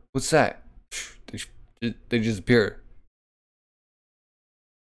 What's that? They disappear.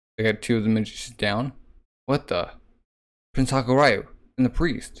 They got 2 of the magicians down. What the? Prince Hakuryuu and the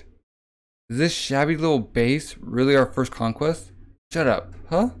priest. Is this shabby little base really our first conquest? Shut up,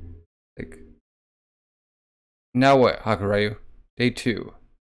 huh? Like. Now what, Hakuryuu? Day 2.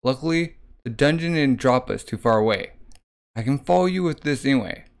 Luckily, the dungeon didn't drop us too far away. I can follow you with this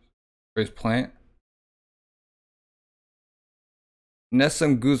anyway. Where's plant?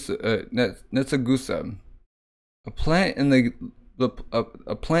 Nesagusa, a plant in the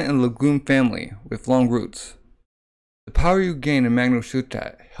legume family with long roots. The power you gain in Magno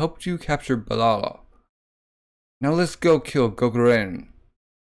Shutat helped you capture Balala. Now let's go kill Gokuren.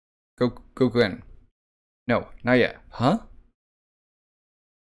 Gokuren. No, not yet. Huh?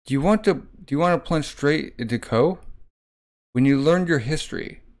 Do you want to plunge straight into Kou? When you learned your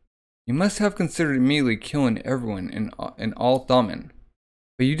history, you must have considered immediately killing everyone in all Thamen.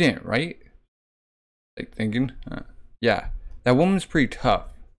 But you didn't, right? Like thinking? Yeah, that woman's pretty tough.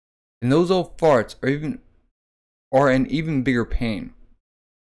 And those old farts are an even bigger pain.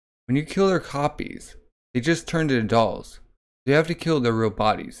 When you kill their copies, they just turn into dolls. You have to kill their real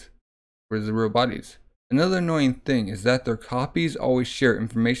bodies. Where's the real bodies? Another annoying thing is that their copies always share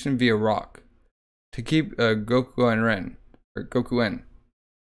information via rock to keep Goku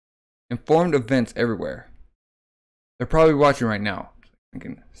informed events everywhere. They're probably watching right now.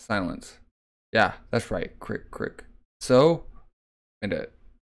 Thinking silence. Yeah, that's right. Crick. So, you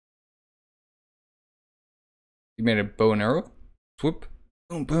made a bow and arrow? Swoop.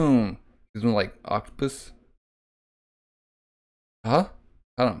 Boom, boom. He's one like octopus. Huh?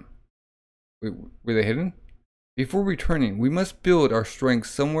 I don't know. Wait, were they hidden? Before returning, we must build our strength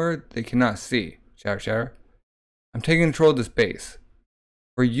somewhere they cannot see. Shatter, shatter. I'm taking control of this base.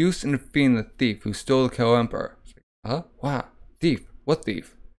 For use in defeating the thief who stole the Kou Empire. Huh? Wow. Thief? What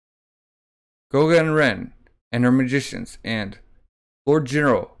thief? Goga and Ren and her magicians and Lord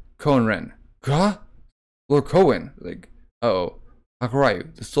General Cohen Ren. Huh? Lord Cohen? Like, uh-oh.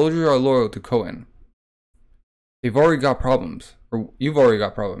 Hakuryuu, the soldiers are loyal to Cohen. They've already got problems. Or you've already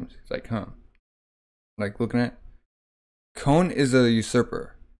got problems. He's like, huh? Like, looking at Cohen is a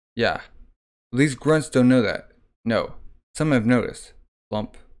usurper. Yeah. But these grunts don't know that. No. Some have noticed.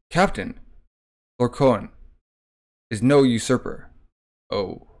 Lump. Captain! Lord Cohen is no usurper.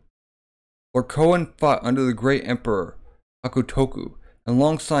 Oh. Lord Cohen fought under the great emperor Hakutoku and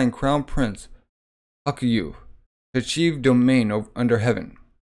alongside Crown Prince Hakuryuu to achieve domain under heaven.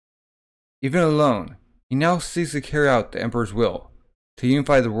 Even alone, he now seeks to carry out the emperor's will, to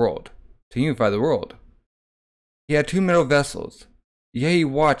unify the world. To unify the world. He had 2 metal vessels. Yea, he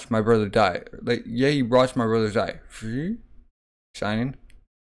watched my brother die. Yea, he watched my brother die. Shining.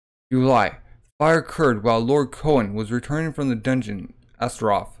 You lie. Fire occurred while Lord Cohen was returning from the dungeon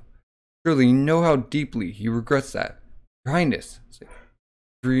Astaroth. Surely you know how deeply he regrets that. Your Highness.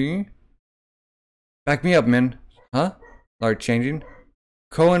 Back me up, men. Huh? Are changing?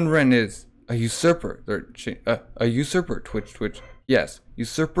 Cohen Ren is a usurper. A usurper. Twitch, twitch. Yes.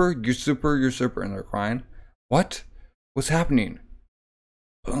 Usurper, usurper. And they're crying. What? What's happening?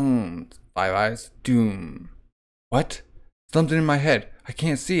 Boom. 5 eyes. Doom. What? Something in my head. I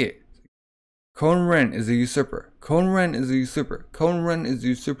can't see it. Cohen Ren is a usurper. Cohen Ren is a usurper. Cohen Ren is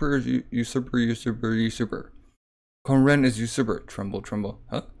usurper, usurper. Cohen Ren is usurper. Tremble, tremble.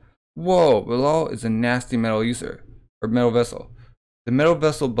 Huh? Whoa, Bilal is a nasty metal user. Or metal vessel. The metal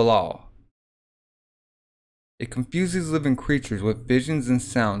vessel Bilal. It confuses living creatures with visions and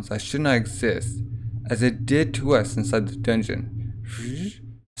sounds that should not exist, as it did to us inside the dungeon.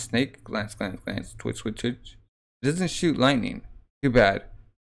 Snake, glance, glance, glance, twitch, twitch, twitch. It doesn't shoot lightning. Too bad.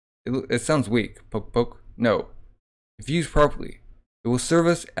 It sounds weak. Poke, poke. No. If used properly, it will serve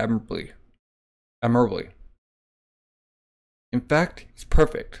us admirably. In fact, it's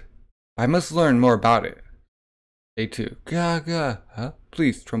perfect. I must learn more about it. A2. Gah, gah. Huh?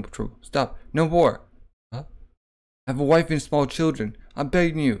 Please, tremble, tremble. Stop. No more. Huh? I have a wife and small children. I'm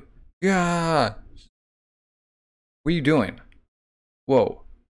begging you. Gah. What are you doing? Whoa.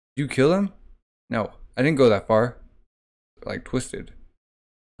 Did you kill him? No, I didn't go that far. Like, twisted.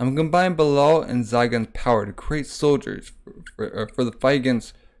 I'm combining Bilal and Zygon's power to create soldiers for the fight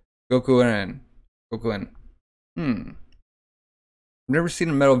against Gokuen. I've never seen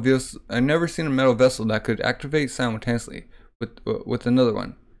a metal vessel that could activate simultaneously with another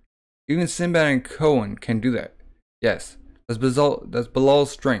one. Even Sinbad and Cohen can do that. Yes, that's Bilal's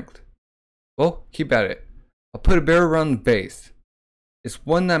strength. Well, keep at it. I'll put a barrier around the base. It's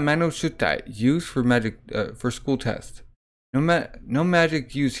one that Mano Shutai used for magic for school tests. No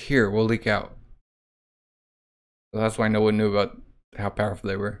magic used here will leak out. So that's why no one knew about how powerful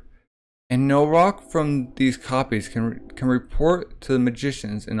they were. And no rock from these copies can report to the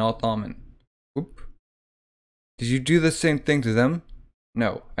magicians in Althaman. Oop. Did you do the same thing to them?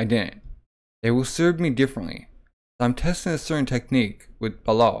 No, I didn't. They will serve me differently. So I'm testing a certain technique with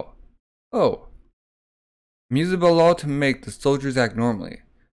Bilal. Oh. I'm using Bilal to make the soldiers act normally,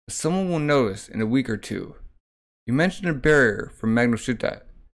 but someone will notice in a week or 2. You mentioned a barrier from Magno Shutai.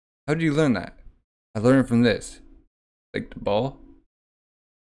 How did you learn that? I learned it from this. Like the ball?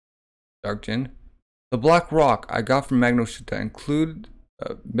 Dark Djinn. The black rock I got from Magno Shutai included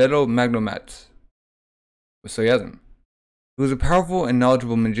metal magnumats. So he has him. He was a powerful and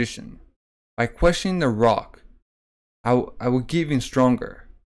knowledgeable magician. By questioning the rock, I will get even stronger.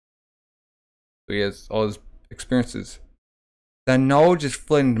 So he has all his experiences. That knowledge is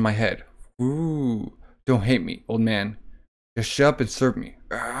flooding into my head. Ooh. Don't hate me, old man. Just shut up and serve me.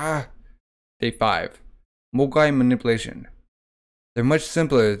 Ah. Day 5. Mogai manipulation. They're much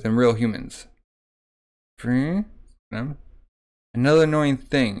simpler than real humans. Another annoying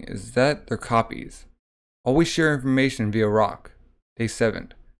thing is that they're copies. Always share information via rock. Day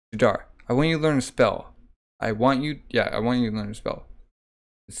 7. Judar, I want you to learn a spell. I want you to learn a spell.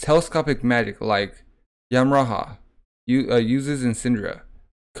 It's telescopic magic like Yamraha uses in Syndra.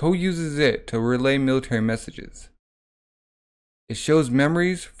 Kou uses it to relay military messages. It shows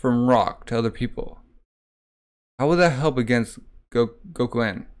memories from rock to other people. How will that help against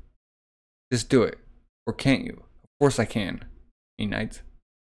Gokuen? Just do it. Or can't you? Of course I can. Knights.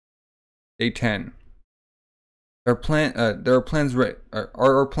 Day 10. There are plans ready.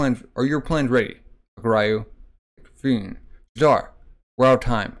 Are your plans ready? Hakuryuu. Judar. We're out of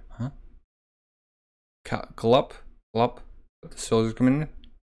time. Huh? Glup. The soldiers coming in.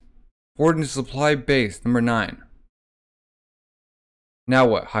 Forward into supply base number 9. Now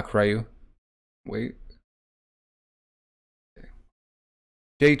what, Hakuryuu? Wait.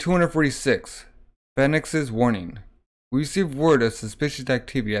 Day 246. Phenex's warning. We received word of suspicious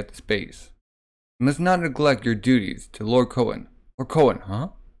activity at this base. You must not neglect your duties to Lord Cohen. Lord Cohen, huh?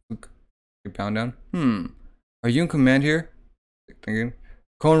 Pound down. Are you in command here? Thinking.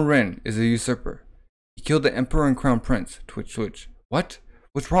 Cohen Ren is a usurper. He killed the Emperor and Crown Prince. Twitch. What?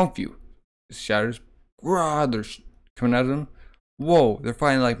 What's wrong with you? It shatters. Grah, they're coming at him. Whoa, they're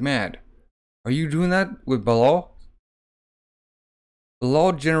fighting like mad. Are you doing that with Balal?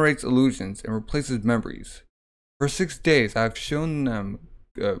 Balal generates illusions and replaces memories. For 6 days, I have shown them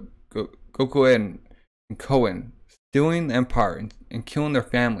Goku and Cohen stealing the Empire and killing their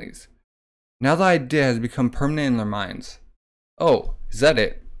families. Now the idea has become permanent in their minds. Oh, is that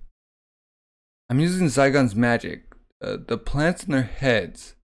it? I'm using Zygon's magic. The plants in their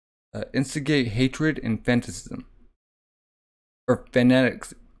heads instigate hatred and fanaticism. Or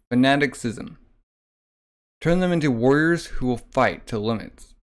fanaticism. Turn them into warriors who will fight to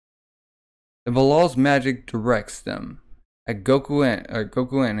limits. The Balal's magic directs them at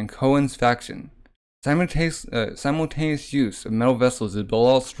Goku and Cohen's faction. Simultaneous use of metal vessels is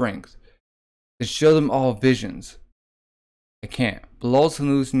Balal's strength. To show them all visions. I can't. Balal's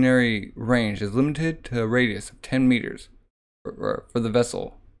hallucinatory range is limited to a radius of 10 meters for the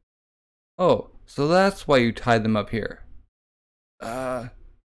vessel. Oh, so that's why you tied them up here.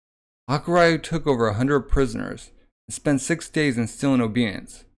 Hakuryuu took over 100 prisoners and spent 6 days in still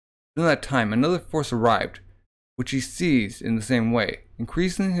obedience. During that time, another force arrived, which he seized in the same way,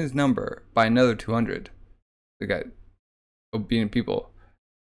 increasing his number by another 200. They got obedient people.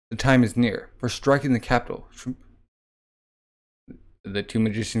 The time is near for striking the capital. The 2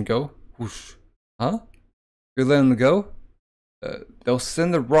 magicians go? Whoosh. Huh? You're letting them go? They'll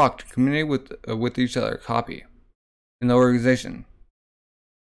send the rock to communicate with each other, copy, in the organization.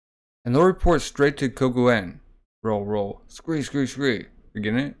 And they'll report straight to Kokuen. Roll. Scree. You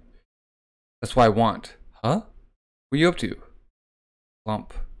getting it? That's what I want. Huh? What are you up to?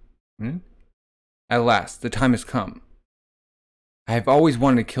 Lump. At last, the time has come. I have always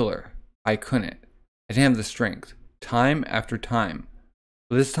wanted to kill her. I couldn't. I didn't have the strength. Time after time.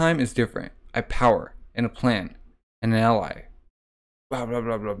 But this time is different. I have power and a plan and an ally. Blah blah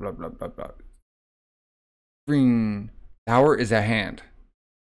blah blah blah blah blah blah. Green. The hour is at hand.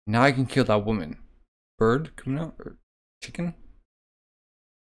 Now I can kill that woman. Bird coming out? Or chicken?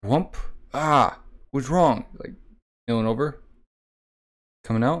 Whump. What's wrong? Like, kneeling over?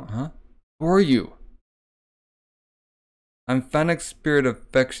 Coming out, huh? Who are you? I'm Phenex, spirit of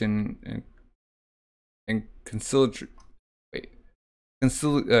affection and conciliation.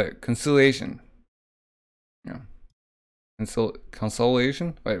 Yeah.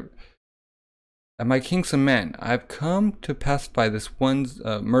 Consolation? Wait. At my king's men, I have come to pacify this one's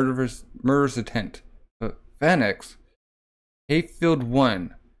murderous intent. Phenex, hate-filled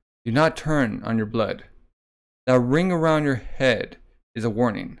one, do not turn on your blood. That ring around your head is a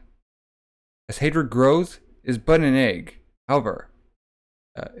warning. As hatred grows, it is but an egg. However,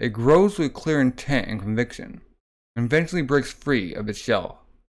 it grows with clear intent and conviction, and eventually breaks free of its shell.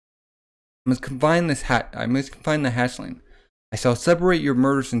 I must confine the hatchling. I shall separate your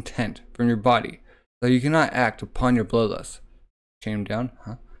murderous intent from your body, so you cannot act upon your bloodlust. Chain him down,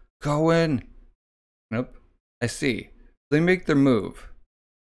 huh? Go in. Nope. I see. They make their move.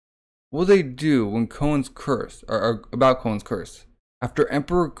 What will they do when Cohen's curse, or about Cohen's curse? After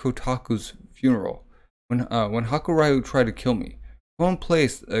Emperor Kotaku's funeral, when Hakuryuu tried to kill me, Cohen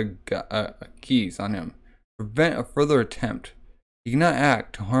placed keys on him to prevent a further attempt. He cannot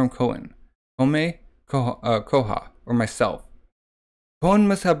act to harm Cohen, Home, Koha, or myself. Cohen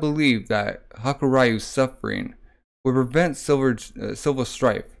must have believed that Hakuryuu's suffering would prevent civil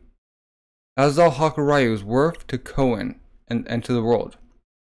strife. That is all Hakuryuu is worth to Cohen and to the world.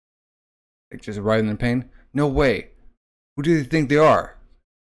 Like just writhing in pain? No way. Who do they think they are?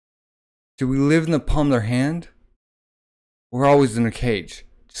 Do we live in the palm of their hand? We're always in a cage,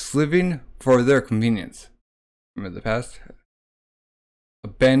 just living for their convenience. Remember the past?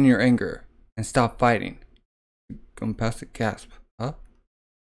 Abandon your anger and stop fighting. Going past it, gasp. Huh?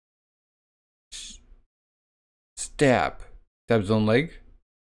 Stab his own leg.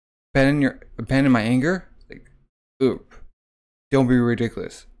 Abandon my anger? Like, oop. Don't be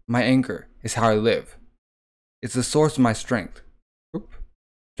ridiculous. My anger is how I live. It's the source of my strength. Oop.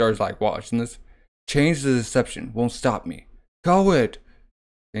 Jar's like watching this. Change the deception won't stop me. Go it!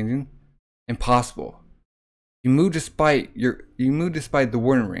 Changing? Impossible. You move despite the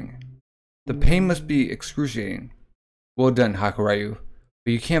warning ring. The pain must be excruciating. Well done, Hakuryuu.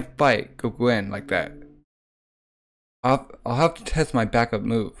 But you can't fight Gokuen like that. I'll have to test my backup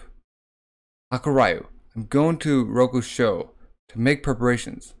move. Hakuryuu, I'm going to Rokusho to make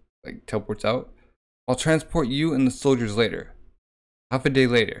preparations. Like, teleports out. I'll transport you and the soldiers later. Half a day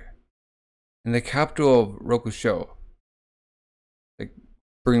later. In the capital of Rokusho. Like,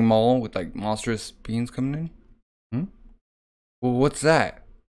 bring Maul with like monstrous beings coming in? Well, what's that?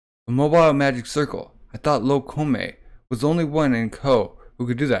 A mobile magic circle. I thought Lo Kome was the only one in Kou who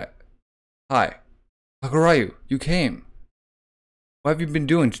could do that. Hi. Hakuryuu, you came. What have you been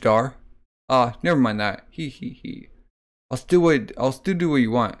doing, Judar? Never mind that. He. I'll still do what you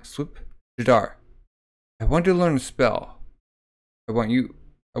want. Swoop. Judar. I want to learn a spell. I want you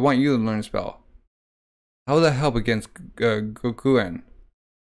to learn a spell. How will that help against Gokuen?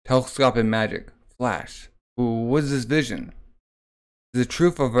 Telescopic magic. Flash. What is this vision? The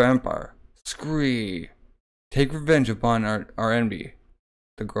truth of our empire. Scree. Take revenge upon our enemy.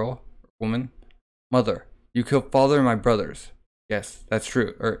 The girl? Woman? Mother. You killed father and my brothers. Yes, that's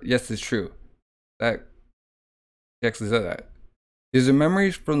true. Yes, it's true. That. She actually said that. These are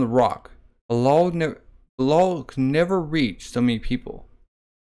memories from the rock. The law can never reach so many people.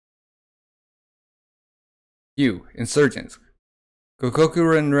 You, insurgents. Gokoku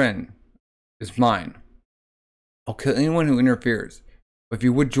Ren is mine. I'll kill anyone who interferes. But if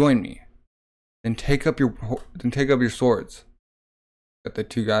you would join me, then take up your swords. Got the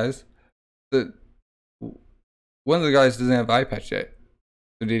two guys. One of the guys doesn't have eye patch yet.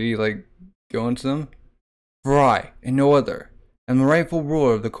 So did he like go into them? For I, and no other, am the rightful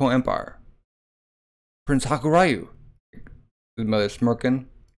ruler of the Kou Empire. Prince Hakuryuu. His mother smirking.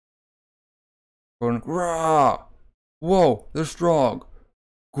 Going, rah! Whoa, they're strong.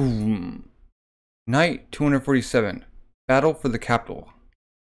 Goom. Night 247. Battle for the capital.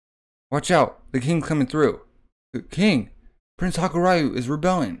 Watch out, the king's coming through. The king! Prince Hakuryuu is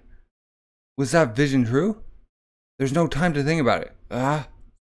rebelling. Was that vision true? There's no time to think about it.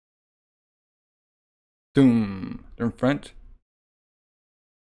 Doom. They're in front.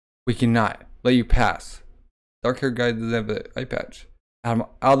 We cannot let you pass. Dark haired guy doesn't have an eye patch. Out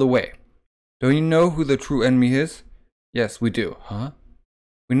of the way. Don't you know who the true enemy is? Yes, we do. Huh?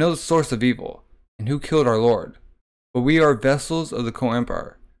 We know the source of evil and who killed our lord. But we are vessels of the Kou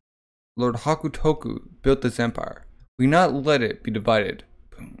Empire. Lord Hakutoku built this empire. We not let it be divided.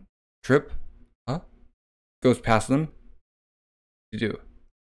 Boom. Trip? Huh? Goes past them. You do.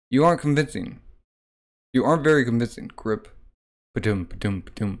 You aren't convincing. You aren't very convincing, Grip. Ba-dum, ba-dum,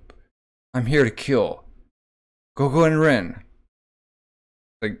 ba-dum. I'm here to kill. Gokuen Ren.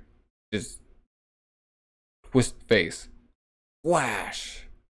 Like, just twist face. Flash.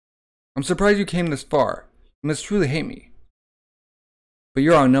 I'm surprised you came this far. You must truly hate me. But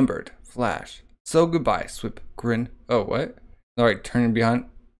you're outnumbered. Flash. So goodbye, Swip. Grin. Oh, what? Alright, turn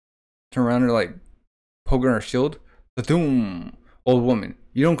around and like poking her shield. Ba-doom. Old woman,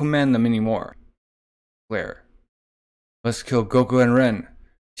 you don't command them anymore. Claire. Let's kill Gokuen Ren.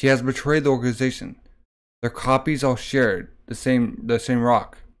 She has betrayed the organization. Their copies all shared the same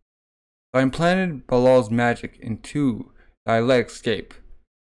rock. I implanted Balal's magic into that I let escape.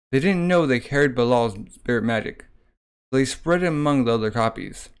 They didn't know they carried Balal's spirit magic, so they spread it among the other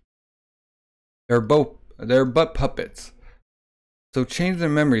copies. They're but puppets, so changing their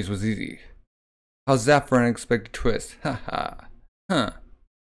memories was easy. How's that for an unexpected twist? Haha. Huh.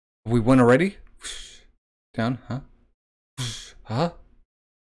 Have we won already? Down, huh? Huh?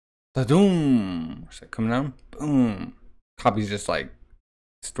 Da-doom! Is that coming down? Boom! Copies just like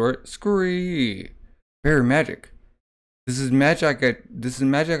distort. Scree! Very magic. This is magic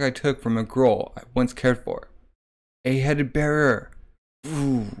I took from a girl I once cared for. A-headed barrier.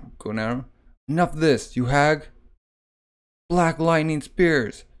 Ooh, go down. Enough of this, you hag. Black lightning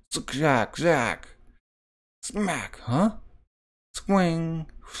spears. Zack, zack. Smack, huh? Swing.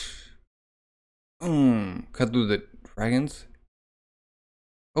 Cut through the dragons.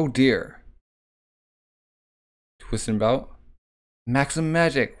 Oh dear. Twisting about. Maximum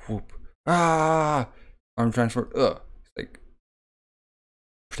magic. Whoop. Ah! Arm transport. Ugh. It's like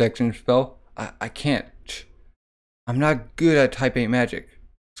protection spell. I can't. I'm not good at type 8 magic.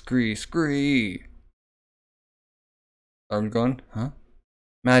 Scree, scree. Arm going, huh?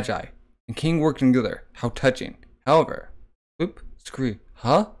 Magi and King working together. How touching. However, whoop, scree,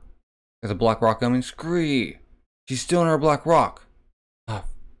 huh? There's a black rock coming. Scree. She's still in our black rock.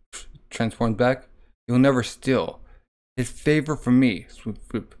 Transforms back. You'll never steal. It's favor from me. Swoop,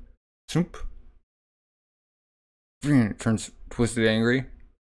 swoop, swoop. Turns twisted angry.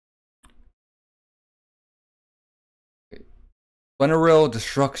 Funeral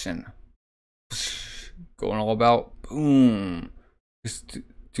destruction. Going all about. Boom. Just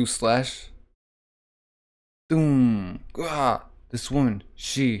to slash. Boom. Ah, this woman,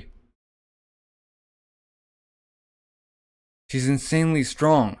 she's insanely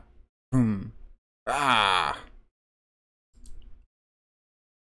strong. Boom. Ah.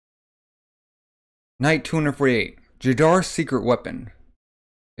 Night 248. Judar's secret weapon.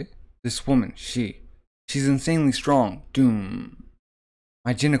 This woman, she's insanely strong. Doom.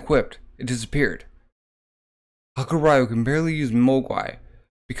 My Djinn equipped. It disappeared. Hakuryuu can barely use Mogwai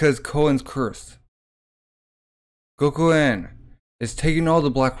because Koen's cursed. Gokoen is taking all the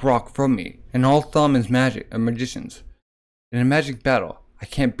black rock from me, and all Thumb is magicians. In a magic battle, I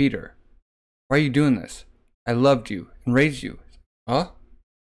can't beat her. Why are you doing this? I loved you and raised you. Huh?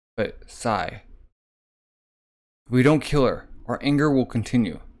 But sigh. If we don't kill her, our anger will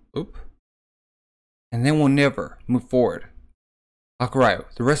continue. Oop. And then we'll never move forward. Hakuryuu,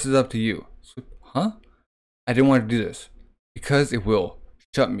 the rest is up to you. Swoop. Huh? I didn't want to do this. Because it will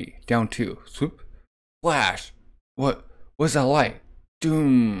shut me down too. Swoop. Flash. What's that light?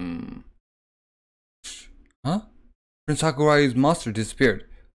 Doom. Huh? Prince Hakuryuu's monster disappeared.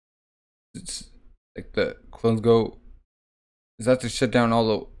 It's like the clones go. Is that to shut down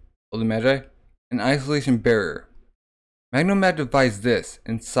all the Magi? An isolation barrier. Magnomat devised this.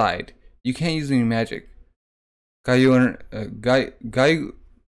 Inside, you can't use any magic. Gayu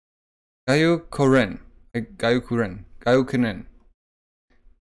Kuren.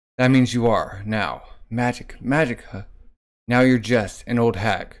 That means you are now magic, huh? Now you're just an old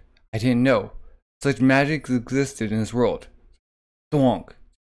hag. I didn't know such magic existed in this world. Thonk,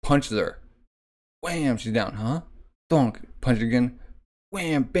 punches her. Wham, she's down, huh? Thonk, punch again.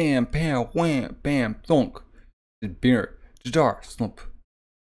 Wham, bam, bam, wham, bam, thonk. Beer, Judar, slump.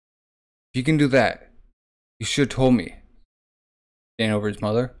 If you can do that, you should have told me. Stand over his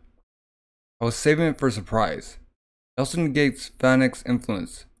mother. I was saving it for a surprise. It also negates Phenex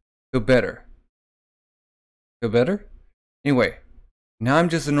influence. Feel better. Feel better? Anyway, now I'm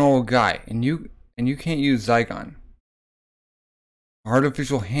just a normal guy, and you can't use Zygon.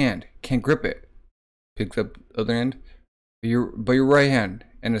 Artificial hand can't grip it. Picks up the other end. But your right hand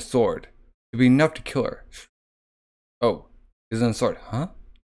and a sword should be enough to kill her. Oh, isn't a sword, huh?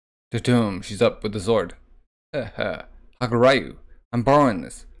 Da-doom, she's up with the sword. Haha. Hakuryuu, I'm borrowing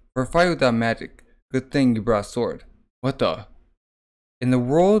this. For a fight without magic, good thing you brought a sword. What the? In the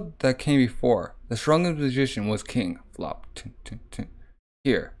world that came before, the strongest magician was king. Flop.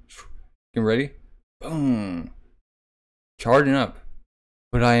 Here. Get ready? Boom. Charging up.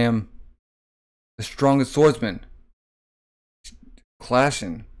 But I am the strongest swordsman.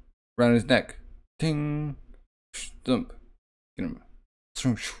 Clashing around his neck. Ting. Thump. Get him.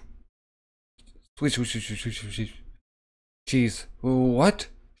 Swish. Jeez. What?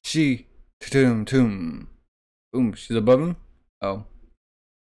 Boom. She's above him? Oh.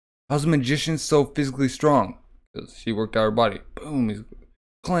 How's a magician so physically strong? Because she worked out her body. Boom. He's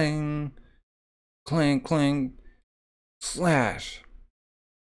clang. Clang, clang. Slash.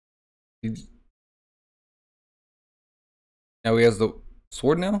 Now he has the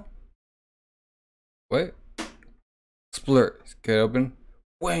sword now? What? Split. Get open.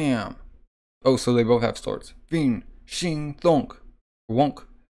 Wham! Oh, so they both have swords. Ving, shing, thonk. Wonk.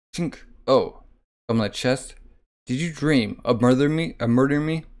 Chink. Oh. From the chest. Did you dream of murdering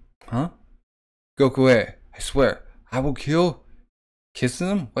me? Huh? Gokue, I swear, I will kill. Kissing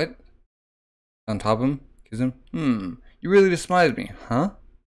him? What? On top of him? Kiss him? You really despise me, huh?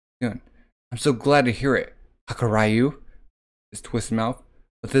 Good. I'm so glad to hear it. Hakuryuu? His twisted mouth.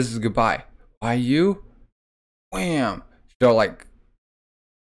 But this is goodbye. Why you? Wham! They're like,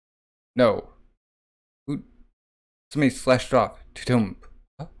 no. Somebody slashed off.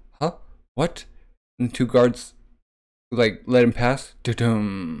 Huh? What? And the two guards like let him pass.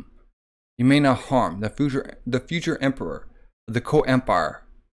 You may not harm the future emperor of the Kou Empire.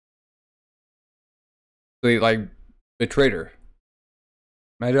 They like betrayed her.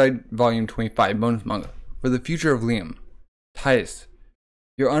 Magi Volume 25 bonus manga for the future of Liam. Titus,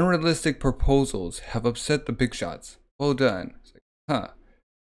 your unrealistic proposals have upset the big shots. Well done. It's like, huh?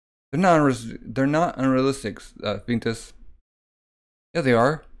 They're not unrealistic, Ventus. Yeah, they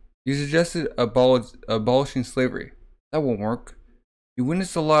are. You suggested abolishing slavery. That won't work. You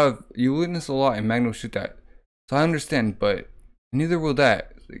witnessed a lot in Magno Shutat, so I understand, but neither will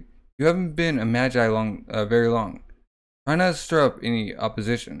that. You haven't been a magi very long. Try not to stir up any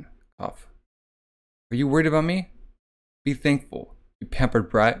opposition. Cough. Are you worried about me? Be thankful, you pampered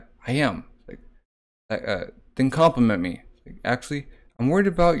brat. I am. Think then compliment me. Actually, I'm worried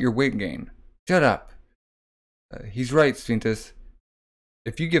about your weight gain. Shut up. He's right, Sphinx.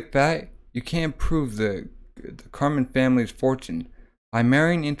 If you get fat, you can't improve the Carmen family's fortune by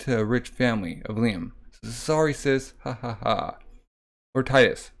marrying into a rich family of Liam. Sorry, sis. Ha ha ha. Or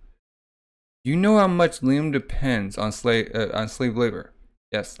Titus. You know how much Liam depends on slave labor?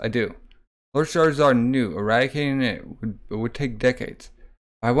 Yes, I do. Lord Charizard knew eradicating it would take decades.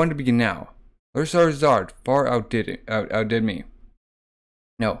 I want to begin now. Lord Charizard far outdid me.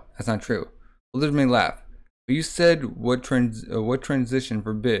 No, that's not true. Others may laugh, but you said what transition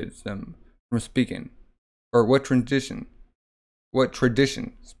forbids them from speaking, or what tradition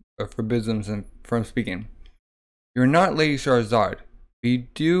forbids them from speaking. You're not Lady Charizard, but you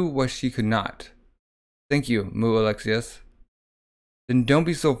do what she could not. Thank you, Mu Alexius. Then don't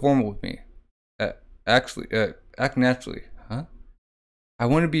be so formal with me. Act naturally, huh? I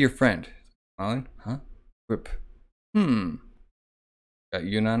want to be your friend. Smiling, huh? Rip. Got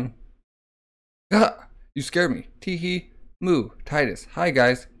Yunnan. Ah! You scared me. Teehee. Moo. Titus. Hi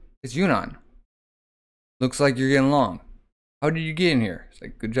guys. It's Yunnan. Looks like you're getting along. How did you get in here? It's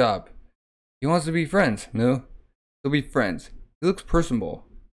like, good job. He wants to be friends, Moo. They'll be friends. He looks personable.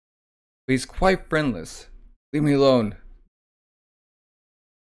 But he's quite friendless. Leave me alone.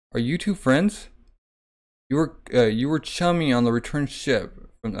 Are you two friends? You were chummy on the return ship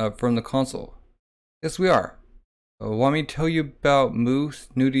from the console. Yes, we are. Want me to tell you about Moo,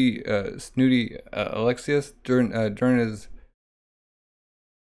 snooty Alexius during his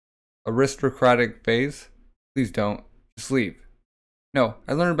aristocratic phase? Please don't. Just leave. No,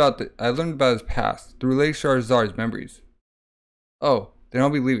 I learned about his past through Lady Charizard's memories. Oh, then I'll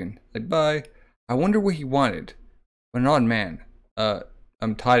be leaving. Like, bye. I wonder what he wanted. What an odd man.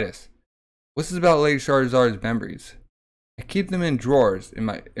 I'm Titus. What's this about Lady Charizard's memories? I keep them in drawers in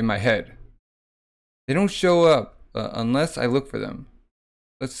my head. They don't show up unless I look for them.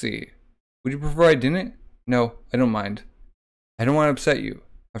 Let's see. Would you prefer I didn't? No, I don't mind. I don't want to upset you.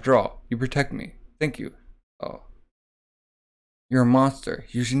 After all, you protect me. Thank you. Oh. You're a monster.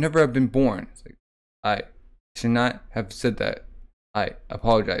 You should never have been born. It's like, I should not have said that. I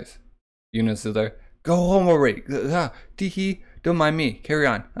apologize. Eunice is there. Go home already. Teehee. Don't mind me. Carry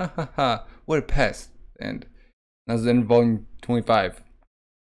on. Ha ha ha. What a pest. And that's the end of volume 25.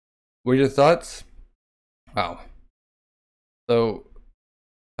 What are your thoughts? Wow. So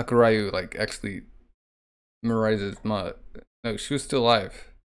Hakuryuu actually memorizes Mud. No, she was still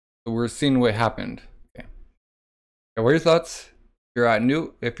alive. So we're seeing what happened. Okay. What are your thoughts?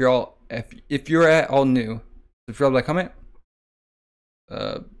 If you're at all new, subscribe, like, comment.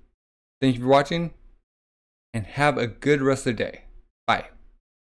 Thank you for watching, and have a good rest of the day. Bye.